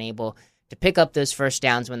half. They weren't able to pick up those first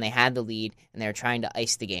downs when they had the lead, and they were trying to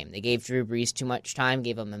ice the game. They gave Drew Brees too much time,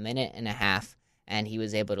 gave him a minute and a half, and he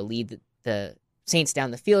was able to lead the Saints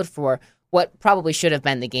down the field for what probably should have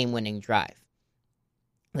been the game-winning drive.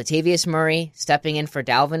 Latavius Murray stepping in for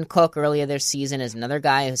Dalvin Cook earlier this season is another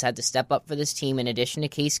guy who's had to step up for this team in addition to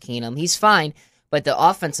Case Keenum. He's fine, but the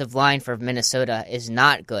offensive line for Minnesota is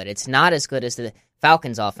not good. It's not as good as the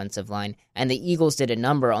Falcons' offensive line, and the Eagles did a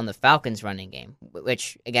number on the Falcons' running game,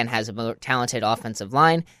 which, again, has a more talented offensive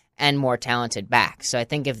line and more talented back. So I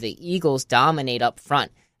think if the Eagles dominate up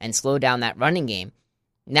front and slow down that running game,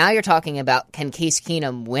 now you're talking about, can Case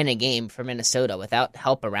Keenum win a game for Minnesota without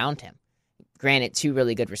help around him? Granted, two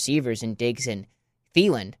really good receivers in Diggs and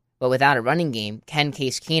Thielen, but without a running game, can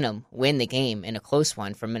Case Keenum win the game in a close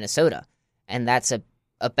one for Minnesota? And that's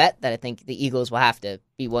a bet that I think the Eagles will have to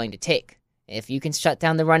be willing to take. If you can shut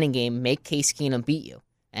down the running game, make Case Keenum beat you.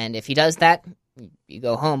 And if he does that, you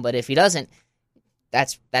go home. But if he doesn't,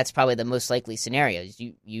 that's probably the most likely scenario.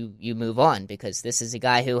 You move on, because this is a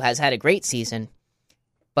guy who has had a great season,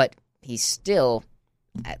 but he's still,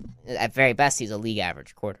 at very best, he's a league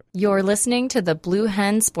average quarterback. You're listening to the Blue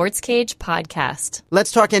Hen Sports Cage podcast.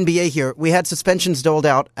 Let's talk NBA here. We had suspensions doled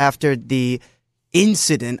out after the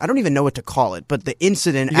incident. I don't even know what to call it, but the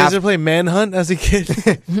incident. You guys ever play Manhunt as a kid?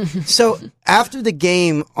 So after the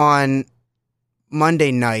game on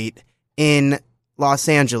Monday night in Los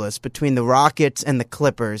Angeles between the Rockets and the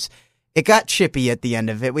Clippers, it got chippy at the end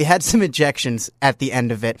of it. We had some ejections at the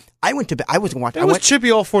end of it. I went to bed. I wasn't watching. It was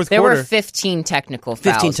chippy all fourth There quarter. were 15 technical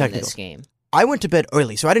fouls in this game. I went to bed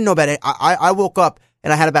early, so I didn't know about it. I woke up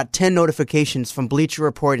and I had about 10 notifications from Bleacher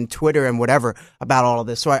Report and Twitter and whatever about all of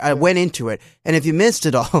this. So I went into it. And if you missed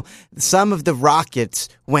it all, some of the Rockets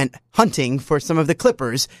went hunting for some of the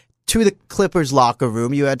Clippers to the Clippers locker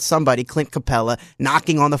room. You had somebody, Clint Capella,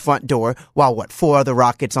 knocking on the front door while, 4 other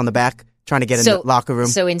Rockets on the back trying to get in the locker room.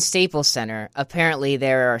 So in Staples Center, apparently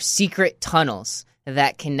there are secret tunnels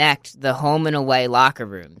that connect the home and away locker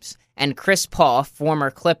rooms. And Chris Paul, former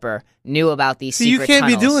Clipper, knew about these secret tunnels. You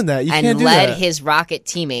can't be doing that. You can't do led that. his Rocket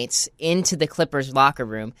teammates into the Clippers locker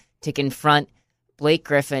room to confront Blake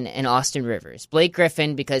Griffin and Austin Rivers. Blake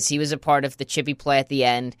Griffin, because he was a part of the chippy play at the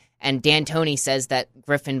end, and D'Antoni says that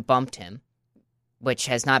Griffin bumped him, which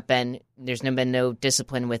has not been, there's been no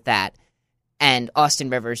discipline with that. And Austin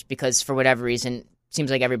Rivers, because for whatever reason, seems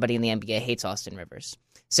like everybody in the NBA hates Austin Rivers.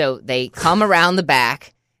 So they come around the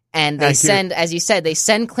back, and they send, as you said, they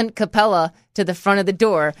send Clint Capella to the front of the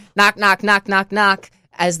door, knock, knock, knock, knock, knock,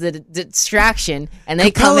 as the distraction, and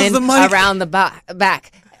they Capella's come in around the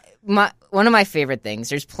back. One of my favorite things,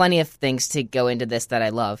 there's plenty of things to go into this that I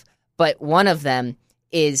love, but one of them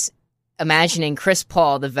is imagining Chris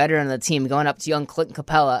Paul, the veteran of the team, going up to young Clint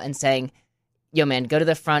Capella and saying, yo, man, go to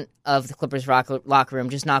the front of the Clippers locker room,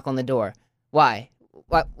 just knock on the door. Why?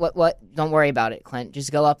 What? Don't worry about it, Clint.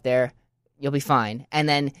 Just go up there. You'll be fine. And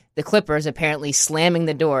then the Clippers apparently slamming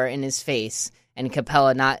the door in his face, and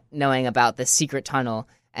Capella not knowing about the secret tunnel,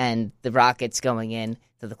 and the Rockets going in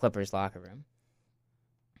to the Clippers locker room.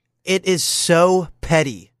 It is so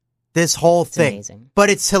petty, this whole thing. Amazing. But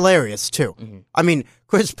it's hilarious, too. Mm-hmm. I mean,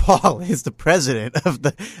 Chris Paul is the president of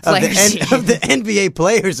the NBA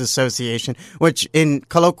Players Association, which in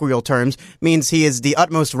colloquial terms means he is the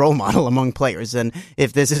utmost role model among players. And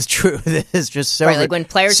if this is true, this is just so right. Like when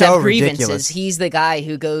players so have grievances, ridiculous. He's the guy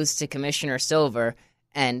who goes to Commissioner Silver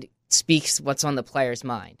and speaks what's on the player's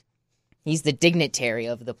mind. He's the dignitary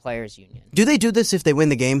of the players' union. Do they do this if they win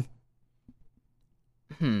the game?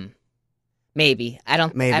 Maybe. I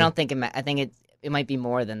don't think I think it might be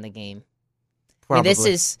more than the game. Probably. I mean,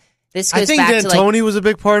 this goes I think back to D'Antoni was a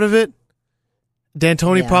big part of it.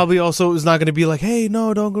 D'Antoni probably also is not going to be like, hey,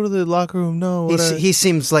 no, don't go to the locker room. No, he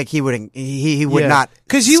seems like he would not,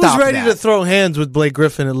 because he was ready that. to throw hands with Blake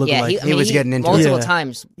Griffin. It looked like he was getting into multiple it.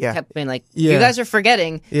 times. Yeah. Kept being like, you guys are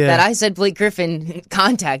forgetting that I said Blake Griffin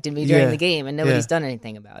contacted me during the game, and nobody's done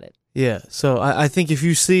anything about it. Yeah, so I think if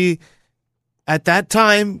you see at that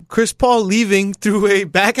time Chris Paul leaving through a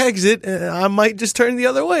back exit, I might just turn the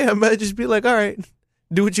other way. I might just be like, all right,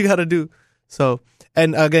 do what you got to do. So,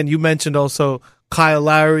 and again, you mentioned also Kyle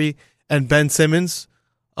Lowry and Ben Simmons.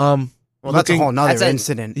 Well, that's a whole nother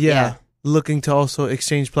incident. Yeah, looking to also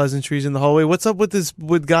exchange pleasantries in the hallway. What's up with this?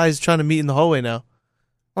 With guys trying to meet in the hallway now?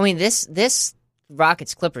 I mean, this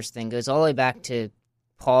Rockets Clippers thing goes all the way back to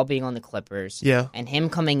Paul being on the Clippers, and him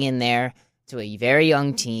coming in there to a very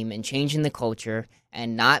young team and changing the culture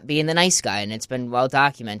and not being the nice guy. And it's been well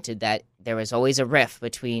documented that there was always a rift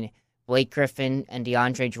between Blake Griffin and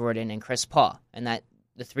DeAndre Jordan and Chris Paul, and that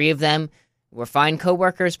the three of them were fine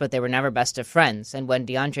co-workers, but they were never best of friends. And when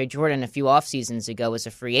DeAndre Jordan a few off seasons ago was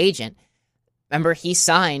a free agent, remember he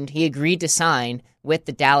agreed to sign with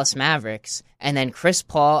the Dallas Mavericks, and then Chris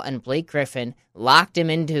Paul and Blake Griffin locked him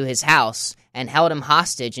into his house and held him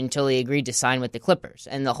hostage until he agreed to sign with the Clippers.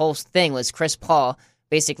 And the whole thing was Chris Paul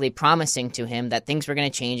basically promising to him that things were going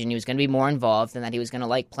to change and he was going to be more involved and that he was going to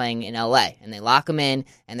like playing in LA. And they lock him in,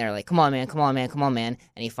 and they're like, come on, man, come on, man, come on, man.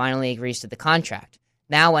 And he finally agrees to the contract.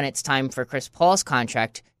 Now when it's time for Chris Paul's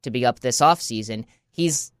contract to be up this offseason,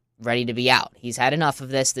 he's ready to be out. He's had enough of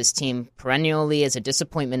this. This team perennially is a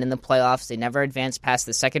disappointment in the playoffs. They never advanced past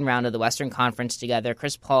the second round of the Western Conference together.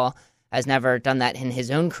 Chris Paul has never done that in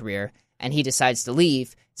his own career, and he decides to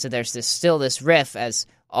leave. So there's still this rift as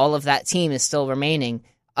all of that team is still remaining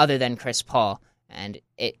other than Chris Paul, and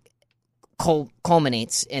it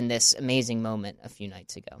culminates in this amazing moment a few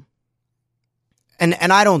nights ago. And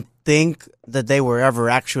I don't think that they were ever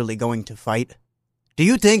actually going to fight. Do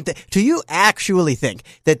you actually think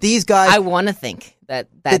that these guys? I want to think that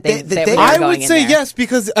they I were would going say in there. yes,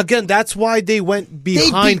 because again, that's why they went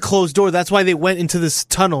behind closed door. That's why they went into this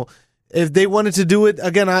tunnel. If they wanted to do it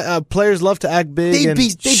again, players love to act big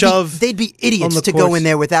and shove. They'd be idiots to go in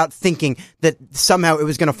there without thinking that somehow it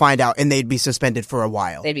was going to find out, and they'd be suspended for a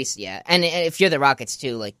while. They'd be, yeah. And if you're the Rockets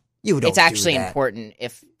too, like You don't it's actually do that. important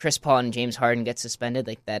if Chris Paul and James Harden get suspended.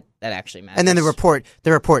 Like that actually matters. And then the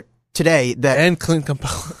report today that And Clint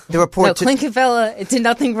Capella. the report no, Clint Capella, it did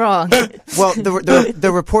nothing wrong. well,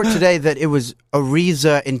 the report today that it was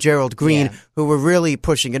Ariza and Gerald Green who were really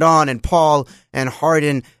pushing it on, and Paul and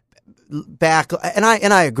Harden back, and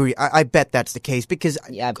I agree. I bet that's the case because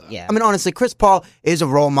Yeah. I mean, honestly, Chris Paul is a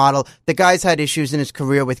role model. The guy's had issues in his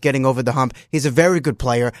career with getting over the hump. He's a very good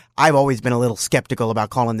player. I've always been a little skeptical about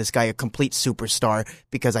calling this guy a complete superstar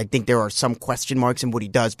because I think there are some question marks in what he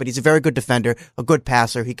does. But he's a very good defender, a good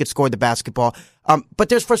passer. He could score the basketball. But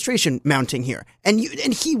there's frustration mounting here, and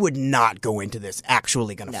he would not go into this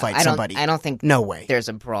actually going to fight somebody. I don't think no way. There's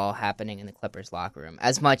a brawl happening in the Clippers locker room.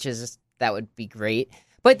 As much as that would be great.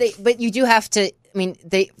 But you do have to. I mean,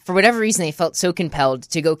 they for whatever reason they felt so compelled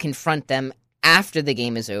to go confront them after the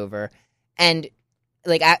game is over, and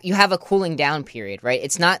like you have a cooling down period, right?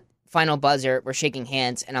 It's not final buzzer. We're shaking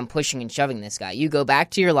hands, and I'm pushing and shoving this guy. You go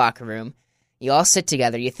back to your locker room, you all sit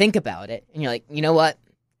together, you think about it, and you're like, you know what?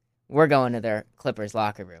 We're going to their Clippers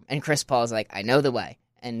locker room, and Chris Paul's like, I know the way,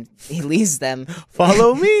 and he leads them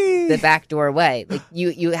Follow me. the back door way. Like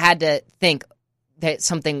you had to think that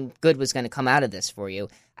something good was going to come out of this for you.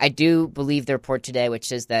 I do believe the report today, which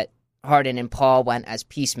says that Harden and Paul went as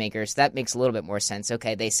peacemakers. That makes a little bit more sense.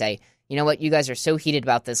 Okay, they say, you know what, you guys are so heated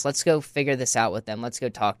about this. Let's go figure this out with them. Let's go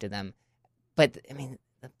talk to them. But, I mean,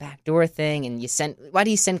 the backdoor thing, and why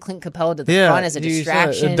do you send Clint Capella to the front as a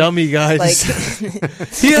distraction? A dummy guy. Like,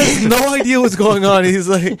 he has no idea what's going on. He's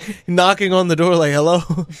like knocking on the door like, hello?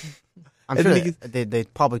 I'm sure they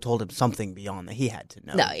probably told him something beyond that he had to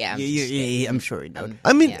know. No, yeah, I'm sure he knew.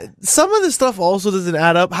 I mean, some of the stuff also doesn't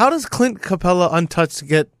add up. How does Clint Capella untouched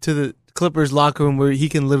get to the Clippers locker room where he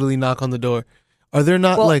can literally knock on the door? Are there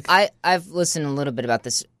not I've listened a little bit about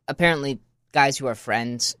this. Apparently, guys who are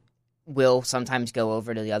friends will sometimes go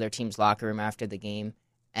over to the other team's locker room after the game,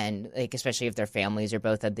 and like especially if their families are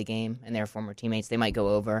both at the game and they're former teammates, they might go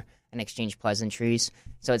over and exchange pleasantries.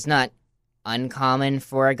 So it's not uncommon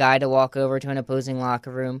for a guy to walk over to an opposing locker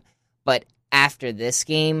room, but after this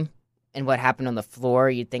game and what happened on the floor,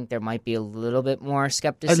 you'd think there might be a little bit more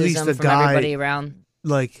skepticism from everybody around.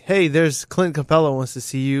 Like, hey, there's Clint Capella wants to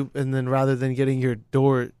see you, and then rather than getting your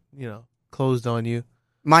door, closed on you.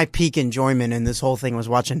 My peak enjoyment in this whole thing was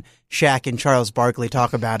watching Shaq and Charles Barkley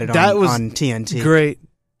talk about it on TNT. Great.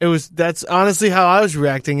 That's honestly how I was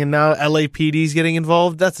reacting, and now LAPD's getting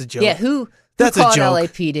involved. That's a joke. Yeah, who That's called a joke.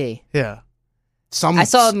 LAPD? Yeah. I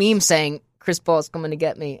saw a meme saying Chris Paul's coming to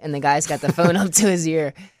get me, and the guy's got the phone up to his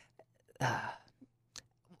ear.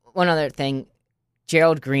 One other thing,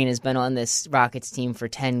 Gerald Green has been on this Rockets team for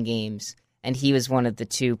 10 games, and he was one of the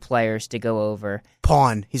 2 players to go over.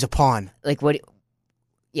 Pawn. He's a pawn. Like what?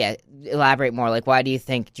 Yeah, elaborate more. Like, why do you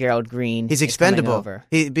think Gerald Green? He's is expendable. Over?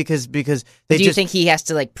 Because they do you think he has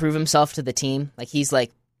to like prove himself to the team? Like he's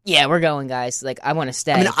like, yeah, we're going, guys. Like I want to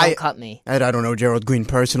stay. Don't cut me. I don't know Gerald Green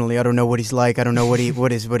personally. I don't know what he's like. I don't know what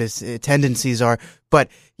his tendencies are. But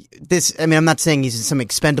this, I mean, I'm not saying he's some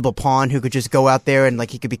expendable pawn who could just go out there and like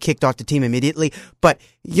he could be kicked off the team immediately. But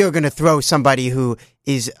you're going to throw somebody who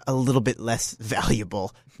is a little bit less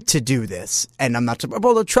valuable to do this. And I'm not.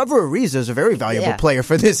 Well, Trevor Ariza is a very valuable player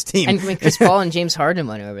for this team. And I mean, Chris Paul and James Harden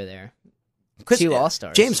went over there. 2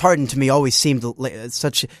 All-Stars. James Harden to me always seemed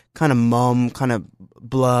such kind of mum, kind of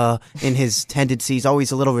blah in his tendencies,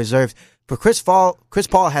 always a little reserved. But Chris Paul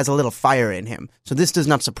has a little fire in him, so this does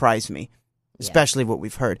not surprise me, especially what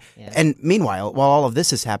we've heard. Yeah. And meanwhile, while all of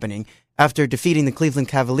this is happening, after defeating the Cleveland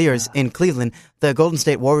Cavaliers in Cleveland, the Golden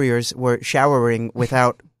State Warriors were showering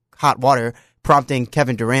without hot water, prompting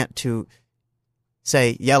Kevin Durant to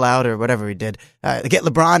say, yell out or whatever he did, get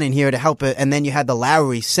LeBron in here to help it. And then you had the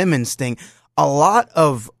Lowry Simmons thing. A lot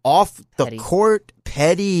of off-the-court,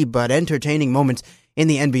 petty but entertaining moments in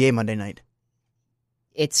the NBA Monday night.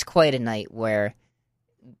 It's quite a night where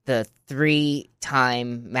the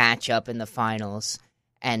 3-time matchup in the finals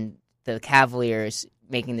and the Cavaliers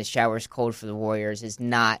making the showers cold for the Warriors is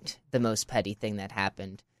not the most petty thing that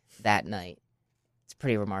happened that night. It's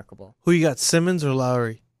pretty remarkable. Who you got, Simmons or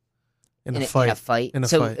Lowry? In a fight.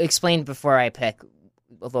 Explain before I pick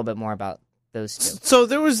a little bit more about those 2. So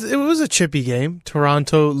it was a chippy game.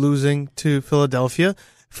 Toronto losing to Philadelphia.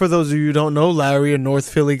 For those of you who don't know, Larry, a North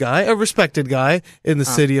Philly guy, a respected guy in the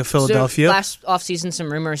city of Philadelphia. So last offseason,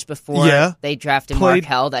 some rumors before they drafted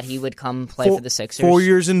Markelle that he would come play for the Sixers. 4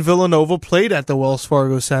 years in Villanova, played at the Wells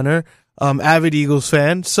Fargo Center. Avid Eagles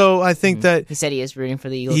fan. So I think that he said he is rooting for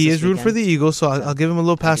the Eagles. He is rooting for the Eagles, so I'll give him a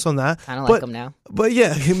little pass on that. Kind of like him now. But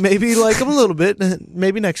yeah, maybe like him a little bit.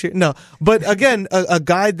 Maybe next year. No, but again, a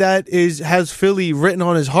guy that has Philly written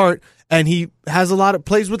on his heart And he has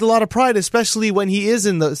plays with a lot of pride, especially when he is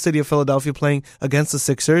in the city of Philadelphia playing against the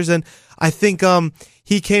Sixers. And I think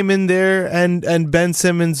he came in there, and Ben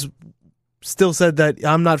Simmons still said that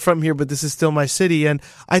I'm not from here, but this is still my city. And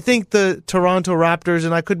I think the Toronto Raptors,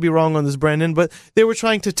 and I could be wrong on this, Brandon, but they were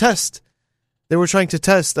trying to test.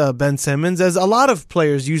 Ben Simmons, as a lot of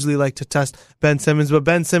players usually like to test Ben Simmons, but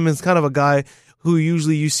Ben Simmons kind of a guy who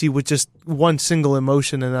usually you see with just one single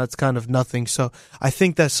emotion, and that's kind of nothing. So I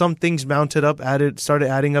think that some things started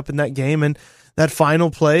adding up in that game, and that final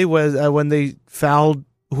play was when they fouled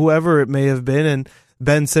whoever it may have been, and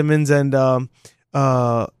Ben Simmons and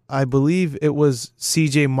I believe it was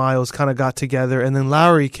CJ Miles kind of got together, and then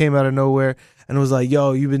Lowry came out of nowhere and was like,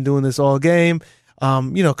 "Yo, you've been doing this all game."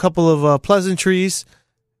 A couple of pleasantries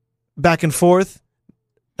back and forth,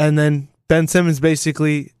 and then Ben Simmons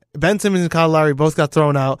and Kyle Lowry both got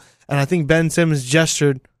thrown out, and I think Ben Simmons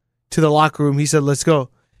gestured to the locker room. He said, "Let's go."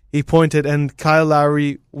 He pointed, and Kyle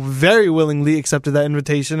Lowry very willingly accepted that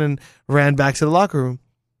invitation and ran back to the locker room.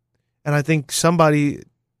 And I think somebody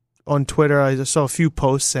on Twitter, I just saw a few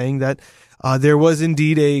posts saying that there was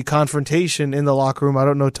indeed a confrontation in the locker room. I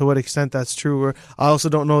don't know to what extent that's true, or I also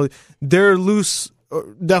don't know their loose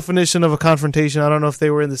definition of a confrontation. I don't know if they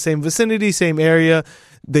were in the same vicinity, same area.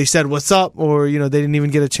 They said, "What's up?" Or, they didn't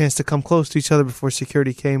even get a chance to come close to each other before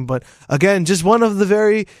security came. But again, just one of the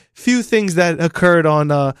very few things that occurred on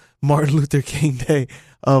Martin Luther King Day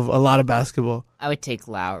of a lot of basketball. I would take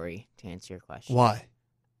Lowry to answer your question. Why?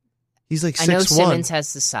 He's like 6'1". I know Simmons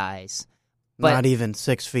has the size, but Not even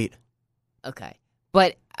 6 feet. okay.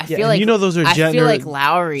 But I Yeah, feel like those are I feel like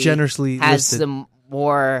Lowry generously has listed. the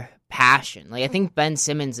more passion. Like I think Ben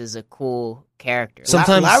Simmons is a cool character.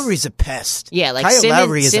 Sometimes Lowry's a pest. Yeah, like Kyle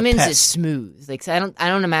Lowry Simmons a pest. is smooth. Like I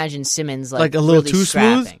don't imagine Simmons Like a little really too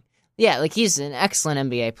smooth? scrapping. Yeah, like he's an excellent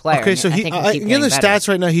NBA player. Okay, so and I he think he'll keep give getting the better. stats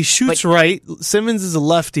right now. He shoots right. Simmons is a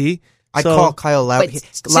lefty. I So- call Kyle Lowry. But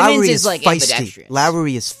Simmons Lowry is, like, feisty. ambidextrous.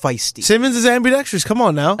 Lowry is feisty. Simmons is ambidextrous. Come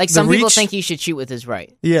on now. Like The some people reach- think he should shoot with his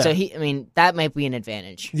right. Yeah. So that might be an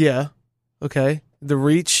advantage. Yeah. Okay. The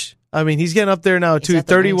reach. I mean, he's getting up there now He's too. got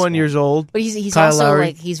the 31 wingspan. years old. But he's Kyle also Lowry.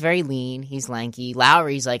 like he's very lean. He's lanky.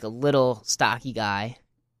 Lowry's like a little stocky guy.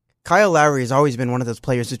 Kyle Lowry has always been one of those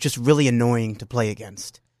players that's just really annoying to play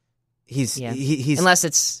against. He's Unless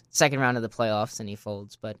it's second round of the playoffs and he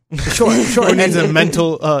folds, but sure. Or needs a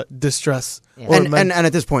mental distress. Yeah. Or And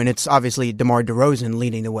at this point, it's obviously DeMar DeRozan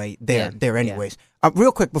leading the way there Yeah. anyways.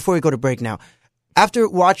 Real quick, before we go to break now, after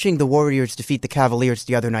watching the Warriors defeat the Cavaliers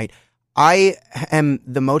the other night, I am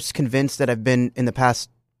the most convinced that I've been in the past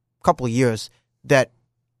couple of years that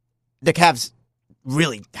the Cavs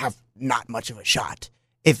really have not much of a shot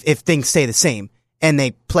if things stay the same and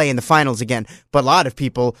they play in the finals again. But a lot of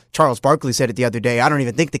people, Charles Barkley said it the other day, I don't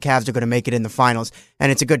even think the Cavs are going to make it in the finals.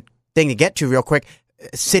 And it's a good thing to get to real quick.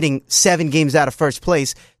 Sitting 7 games out of first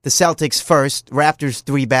place, the Celtics first, Raptors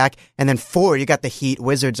 3 back, and then 4, you got the Heat.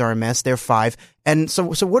 Wizards are a mess, they're 5. And so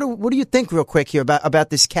what do you think real quick here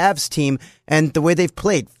about this Cavs team and the way they've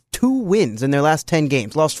played? 2 wins in their last 10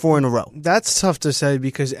 games, lost 4 in a row. That's tough to say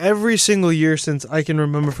because every single year since I can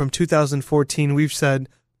remember from 2014, we've said,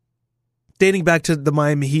 dating back to the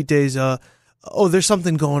Miami Heat days, there's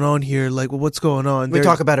something going on here. Like, well, what's going on? We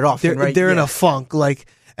talk about it often, right? They're in Yeah. a funk. Like,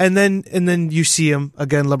 and then you see him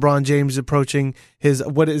again. LeBron James approaching his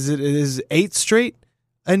 8th straight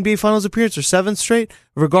NBA Finals appearance or 7th straight.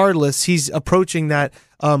 Regardless, he's approaching that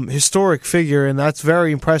historic figure, and that's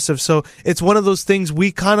very impressive. So it's one of those things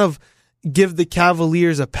we kind of give the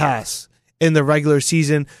Cavaliers a pass in the regular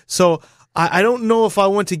season. So I don't know if I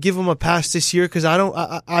want to give them a pass this year because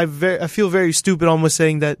I feel very stupid almost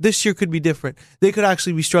saying that this year could be different. They could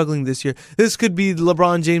actually be struggling this year. This could be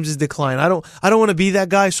LeBron James's decline. I don't want to be that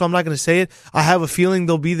guy, so I'm not going to say it. I have a feeling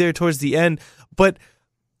they'll be there towards the end. But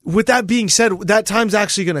with that being said, that time's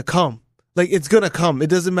actually going to come. Like, it's going to come. It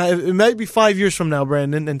doesn't matter. It might be 5 years from now,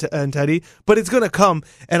 Brandon and Teddy, but it's going to come.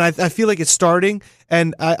 And I feel like it's starting,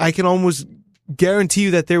 and I can almost guarantee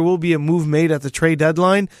you that there will be a move made at the trade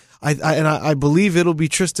deadline. I believe it'll be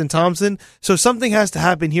Tristan Thompson. So something has to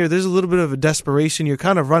happen here. There's a little bit of a desperation. You're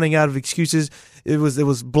kind of running out of excuses. It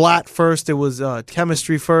was Blatt first. It was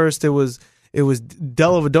chemistry first. It was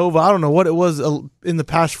Dellavedova. I don't know what it was in the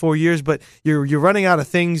past 4 years, but you're running out of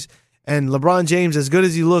things. And LeBron James, as good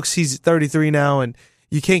as he looks, he's 33 now, and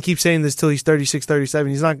you can't keep saying this till he's 36,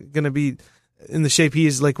 37. He's not going to be in the shape he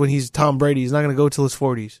is like when he's Tom Brady. He's not going to go till his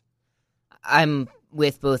 40s. I'm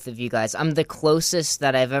with both of you guys. I'm the closest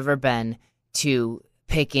that I've ever been to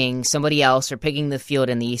picking somebody else or picking the field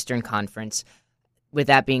in the Eastern Conference. With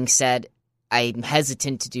that being said, I'm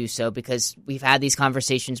hesitant to do so because we've had these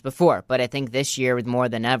conversations before. But I think this year, with more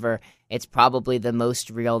than ever, it's probably the most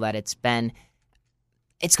real that it's been.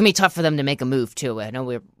 It's going to be tough for them to make a move, too. I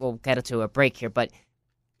know we'll get to a break here, but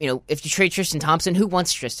if you trade Tristan Thompson, who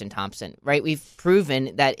wants Tristan Thompson, right? We've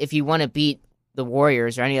proven that if you want to beat the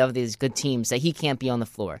Warriors or any of these good teams, that he can't be on the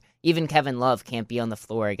floor. Even Kevin Love can't be on the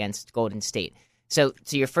floor against Golden State. So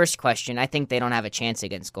to your first question, I think they don't have a chance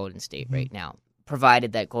against Golden State right now,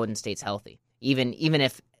 provided that Golden State's healthy. Even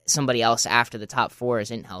if somebody else after the top 4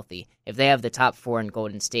 isn't healthy, if they have the top 4 in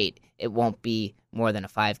Golden State, it won't be more than a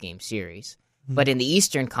 5-game series. But in the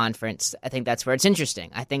Eastern Conference, I think that's where it's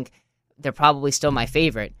interesting. I think they're probably still my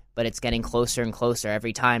favorite, but it's getting closer and closer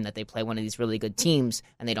every time that they play one of these really good teams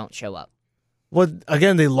and they don't show up. Well,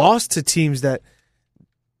 again, they lost to teams that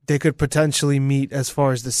they could potentially meet as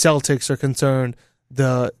far as the Celtics are concerned,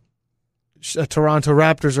 the Toronto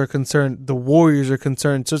Raptors are concerned, the Warriors are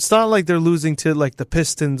concerned. So it's not like they're losing to like the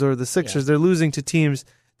Pistons or the Sixers. Yeah. They're losing to teams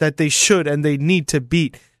that they should and they need to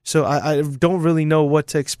beat. So I don't really know what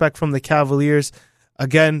to expect from the Cavaliers.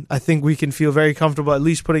 Again, I think we can feel very comfortable at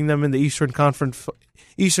least putting them in the Eastern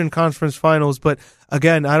Conference Finals. But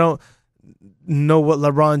again, I don't know what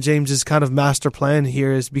LeBron James' kind of master plan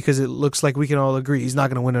here is, because it looks like we can all agree he's not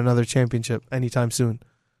going to win another championship anytime soon.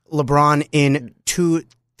 LeBron in 2...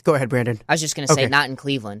 Go ahead, Brandon. I was just going to say, not in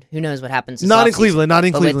Cleveland. Who knows what happens? Not in Cleveland. Not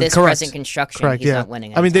in but Cleveland. With this Correct. present construction, he's not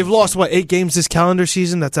winning. I mean, they've lost 8 games this calendar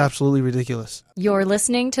season. That's absolutely ridiculous. You're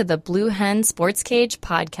listening to the Blue Hen Sports Cage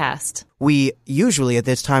podcast. We usually at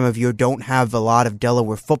this time of year don't have a lot of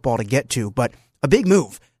Delaware football to get to, but a big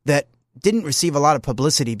move that didn't receive a lot of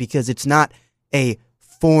publicity because it's not a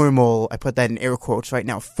formal, I put that in air quotes right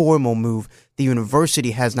now, formal move. The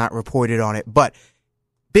university has not reported on it, but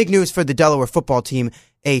big news for the Delaware football team.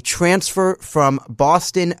 A transfer from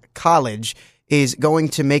Boston College is going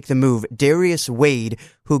to make the move. Darius Wade,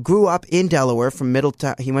 who grew up in Delaware from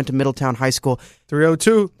Middletown, he went to Middletown High School.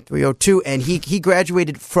 302, and he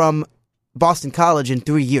graduated from Boston College in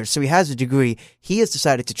 3 years, so he has a degree. He has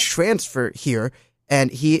decided to transfer here,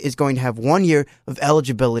 and he is going to have 1 year of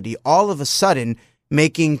eligibility, all of a sudden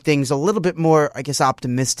making things a little bit more, I guess,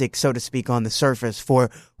 optimistic, so to speak, on the surface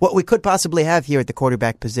for what we could possibly have here at the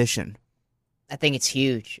quarterback position. I think it's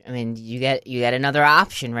huge. I mean, you get another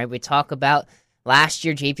option, right? We talk about last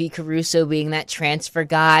year JP Caruso being that transfer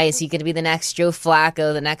guy. Is he going to be the next Joe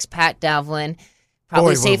Flacco, the next Pat Devlin?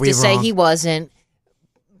 Probably safe to say he wasn't.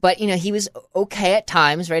 But, he was okay at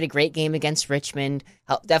times, right? A great game against Richmond.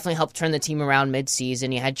 Definitely helped turn the team around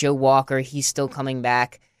midseason. You had Joe Walker. He's still coming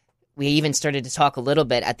back. We even started to talk a little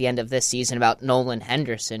bit at the end of this season about Nolan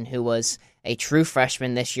Henderson, who was a true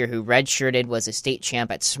freshman this year who redshirted, was a state champ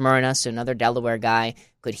at Smyrna, so another Delaware guy.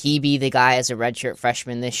 Could he be the guy as a redshirt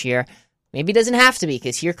freshman this year? Maybe it doesn't have to be,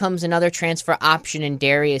 because here comes another transfer option in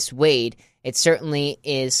Darius Wade. It certainly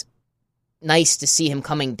is nice to see him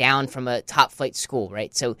coming down from a top-flight school,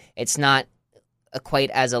 right? So it's not quite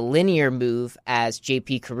as a linear move as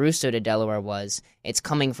J.P. Caruso to Delaware was. It's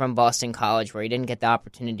coming from Boston College, where he didn't get the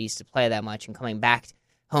opportunities to play that much, and coming back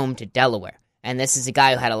home to Delaware. And this is a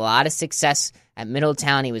guy who had a lot of success at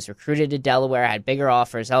Middletown. He was recruited to Delaware, had bigger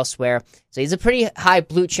offers elsewhere. So he's a pretty high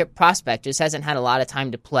blue-chip prospect, just hasn't had a lot of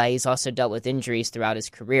time to play. He's also dealt with injuries throughout his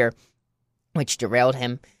career, which derailed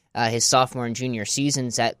him his sophomore and junior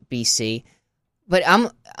seasons at BC. But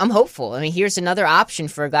I'm hopeful. I mean, here's another option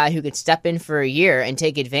for a guy who could step in for a year and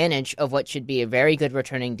take advantage of what should be a very good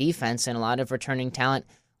returning defense and a lot of returning talent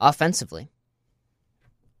offensively.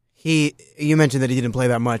 You mentioned that he didn't play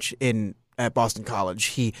that much at Boston College.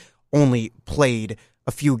 He only played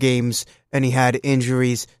a few games and he had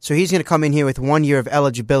injuries. So he's going to come in here with 1 year of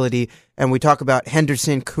eligibility. And we talk about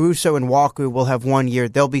Henderson, Caruso, and Walker will have 1 year.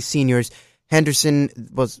 They'll be seniors. Henderson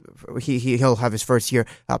he'll have his first year.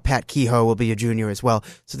 Pat Kehoe will be a junior as well.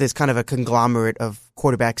 So there's kind of a conglomerate of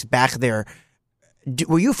quarterbacks back there.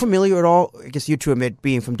 Were you familiar at all? I guess you two admit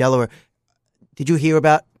being from Delaware. Did you hear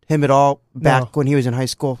about him at all back when he was in high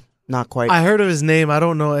school? Not quite. I heard of his name. I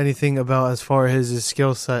don't know anything about as far as his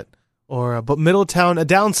skill set. But Middletown,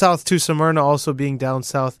 down south too, Smyrna also being down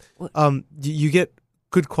south. You get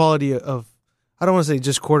good quality of, I don't want to say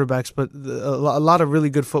just quarterbacks, but a lot of really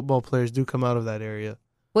good football players do come out of that area.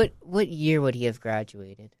 What year would he have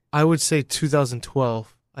graduated? I would say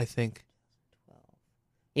 2012, I think.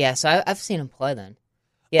 Yeah, so I've seen him play then.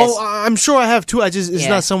 Yes. Oh, I'm sure I have too. It's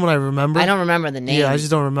not someone I remember. I don't remember the name. Yeah, I just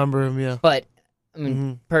don't remember him, yeah. But, I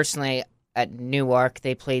mean, personally, at Newark,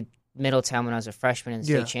 they played Middletown when I was a freshman in the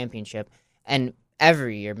state championship. And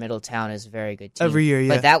every year, Middletown is a very good team. Every year,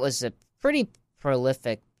 yeah. But that was a pretty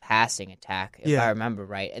prolific passing attack, if Yeah. I remember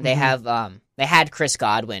right. They have they had Chris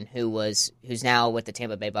Godwin, who's now with the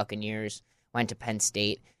Tampa Bay Buccaneers, went to Penn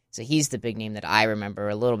State. So he's the big name that I remember,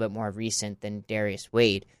 a little bit more recent than Darius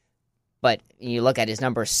Wade. But you look at his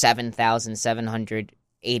number,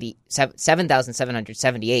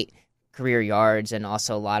 7,778 career yards, and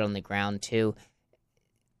also a lot on the ground too.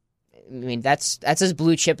 I mean, that's as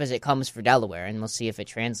blue chip as it comes for Delaware, and we'll see if it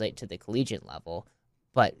translates to the collegiate level.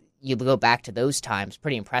 But you go back to those times,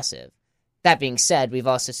 pretty impressive. That being said, we've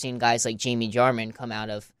also seen guys like Jamie Jarman come out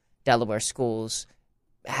of Delaware schools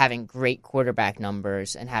having great quarterback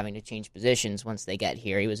numbers and having to change positions once they get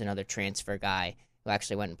here. He was another transfer guy who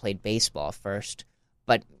actually went and played baseball first.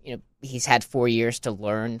 But he's had 4 years to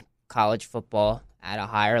learn college football at a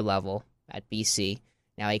higher level at BC.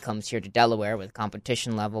 Now he comes here to Delaware where the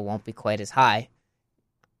competition level won't be quite as high.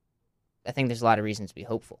 I think there's a lot of reasons to be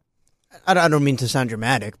hopeful. I don't mean to sound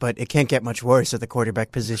dramatic, but it can't get much worse at the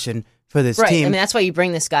quarterback position for this Right. team. I mean, that's why you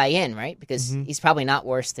bring this guy in, right? Because he's probably not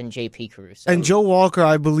worse than J.P. Caruso. And Joe Walker,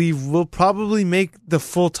 I believe, will probably make the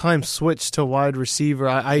full-time switch to wide receiver.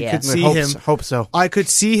 I could see Hope so. I could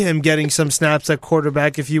see him getting some snaps at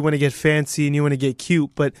quarterback if you want to get fancy and you want to get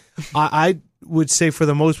cute. But I would say for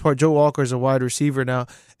the most part, Joe Walker is a wide receiver now.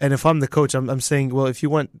 And if I'm the coach, I'm saying, well, if you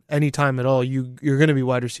want any time at all, you're going to be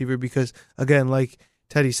wide receiver because, again, like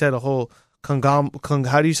Teddy said, a whole how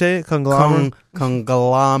do you say it? Conglomerate.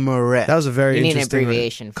 That was a very You need an interesting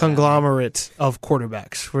abbreviation for that. conglomerate of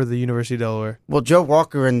quarterbacks for the University of Delaware. Well, Joe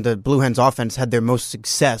Walker and the Blue Hens offense had their most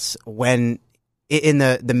success when in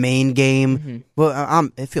the Maine game. Well,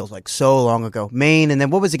 it feels like so long ago. Maine, and then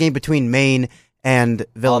what was the game between Maine and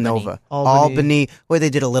Villanova? Albany. Where they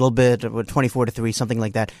did a little bit, 24-3, something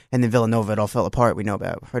like that, and then Villanova, it all fell apart. We heard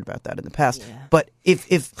about that in the past. Yeah. But if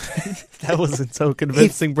That wasn't so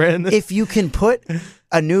convincing, Brandon. if you can put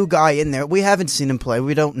a new guy in there, we haven't seen him play.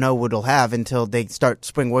 We don't know what he'll have until they start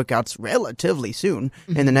spring workouts relatively soon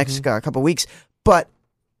in the next couple weeks. But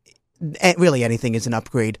really, anything is an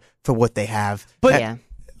upgrade for what they have. But yeah.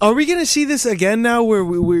 Are we going to see this again now where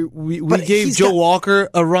we But gave he's Joe got- Walker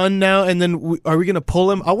a run now and then are we going to pull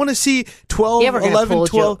him? I want to see 12, Yeah, we're going to 11, pull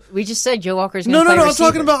 12. Joe. We just said Joe Walker's going No, to play I'm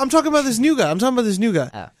receiver. talking about this new guy. I'm talking about this new guy.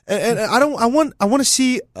 Oh. And I want to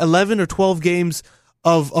see 11 or 12 games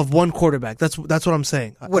of one quarterback. That's what I'm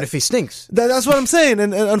saying. What if he stinks? That's what I'm saying.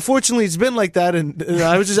 And unfortunately it's been like that and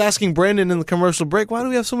I was just asking Brandon in the commercial break, why do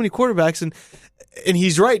we have so many quarterbacks? And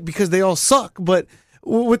he's right because they all suck, but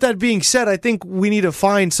with that being said, I think we need to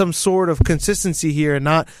find some sort of consistency here and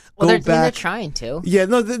not go They're back. trying to. Yeah,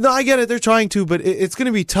 no, I get it. They're trying to, but it's going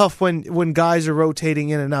to be tough when guys are rotating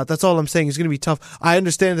in and out. That's all I'm saying. It's going to be tough. I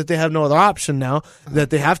understand that they have no other option now, that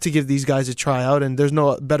they have to give these guys a tryout, and there's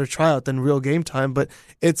no better tryout than real game time, but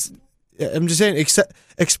I'm just saying,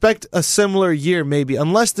 expect a similar year maybe,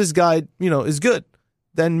 unless this guy, is good.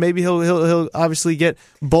 Then maybe he'll obviously get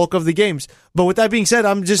bulk of the games. But with that being said,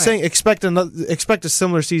 I'm just saying expect a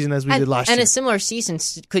similar season as we did last year. And a similar season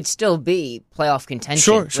could still be playoff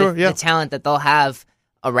contention. Sure, with yeah. the talent that they'll have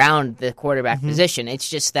around the quarterback position. It's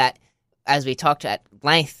just that, as we talked at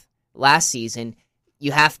length last season,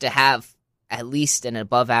 you have to have at least an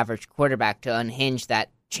above-average quarterback to unhinge that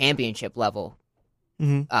championship level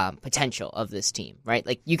potential of this team, right?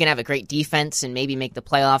 Like, you can have a great defense and maybe make the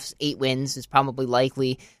playoffs. 8 wins is probably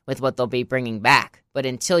likely with what they'll be bringing back. But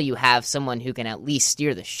until you have someone who can at least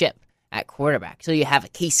steer the ship at quarterback, so you have a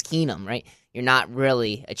Case Keenum, right? You're not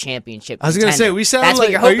really a championship I was going to say, contender. we sound That's like,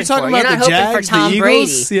 what you're are hoping you talking for. about You're not the hoping Jags, for Tom the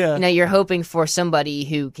Eagles? Brady. Yeah. You're hoping for somebody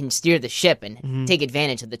who can steer the ship and take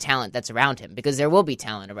advantage of the talent that's around him, because there will be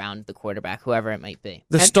talent around the quarterback, whoever it might be.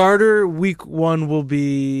 The starter week 1 will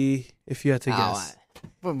be, if you had to guess.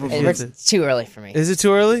 It's too early for me. Is it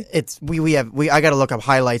too early? It's I got to look up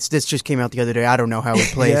highlights. This just came out the other day. I don't know how it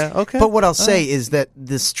plays. Yeah, okay. But what I'll say is that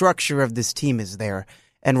the structure of this team is there,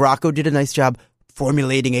 and Rocco did a nice job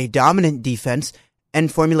formulating a dominant defense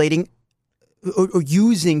and formulating or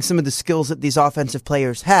using some of the skills that these offensive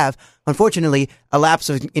players have. Unfortunately, a lapse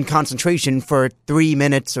in concentration for 3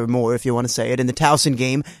 minutes or more, if you want to say it, in the Towson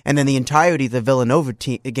game, and then the entirety of the Villanova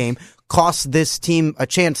game, cost this team a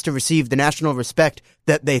chance to receive the national respect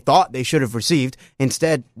that they thought they should have received.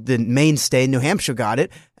 Instead, the mainstay, New Hampshire, got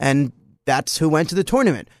it, and that's who went to the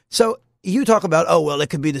tournament. So you talk about, it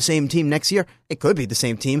could be the same team next year. It could be the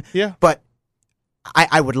same team. Yeah. But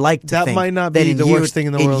I would like to That think might not that be in the year, worst thing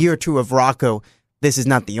in the in world. year 2 of Rocco, this is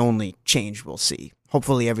not the only change we'll see.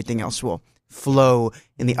 Hopefully everything else will flow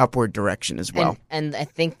in the upward direction as well. And I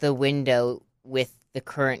think the window with the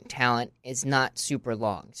current talent is not super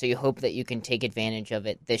long. So you hope that you can take advantage of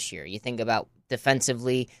it this year. You think about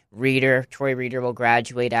defensively, Troy Reeder will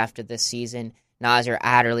graduate after this season. Nasir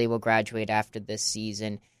Adderley will graduate after this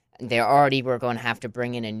season. They already were going to have to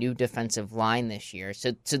bring in a new defensive line this year.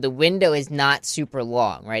 So the window is not super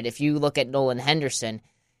long, right? If you look at Nolan Henderson,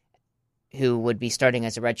 who would be starting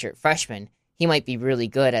as a redshirt freshman, he might be really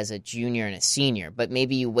good as a junior and a senior, but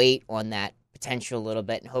maybe you wait on that potential a little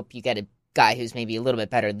bit and hope you get a guy who's maybe a little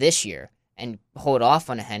bit better this year and hold off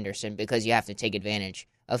on a Henderson because you have to take advantage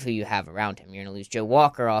of who you have around him. You're going to lose Joe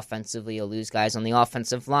Walker offensively. You'll lose guys on the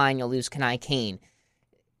offensive line. You'll lose Kenai Kane.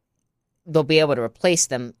 They'll be able to replace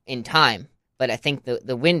them in time, but I think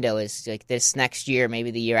the window is like this next year,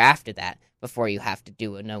 maybe the year after that, before you have to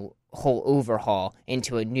do a whole overhaul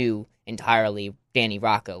into a new, entirely Danny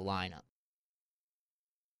Rocco lineup.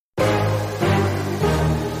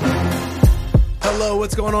 Hello,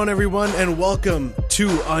 what's going on, everyone, and welcome to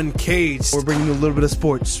Uncaged. We're bringing you a little bit of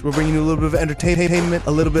sports. We're bringing you a little bit of entertainment,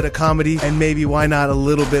 a little bit of comedy, and maybe, why not, a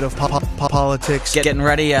little bit of politics. Getting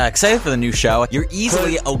ready, excited for the new show. You're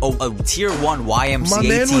easily a Tier 1 YMCA My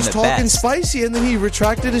man team was at talking best. spicy, and then he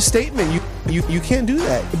retracted his statement. You can't do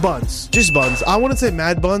that. Buns. Just buns. I wouldn't say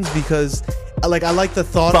mad buns because I like the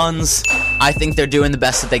thought. Buns. I think they're doing the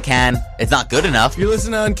best that they can. It's not good enough. You're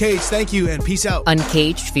listening to Uncaged. Thank you, and peace out.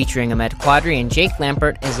 Uncaged, featuring Ahmed Quadri and Jake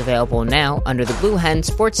Lampert, is available now under the Blue Hen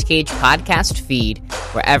Sports Cage podcast feed,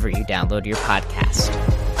 wherever you download your podcast.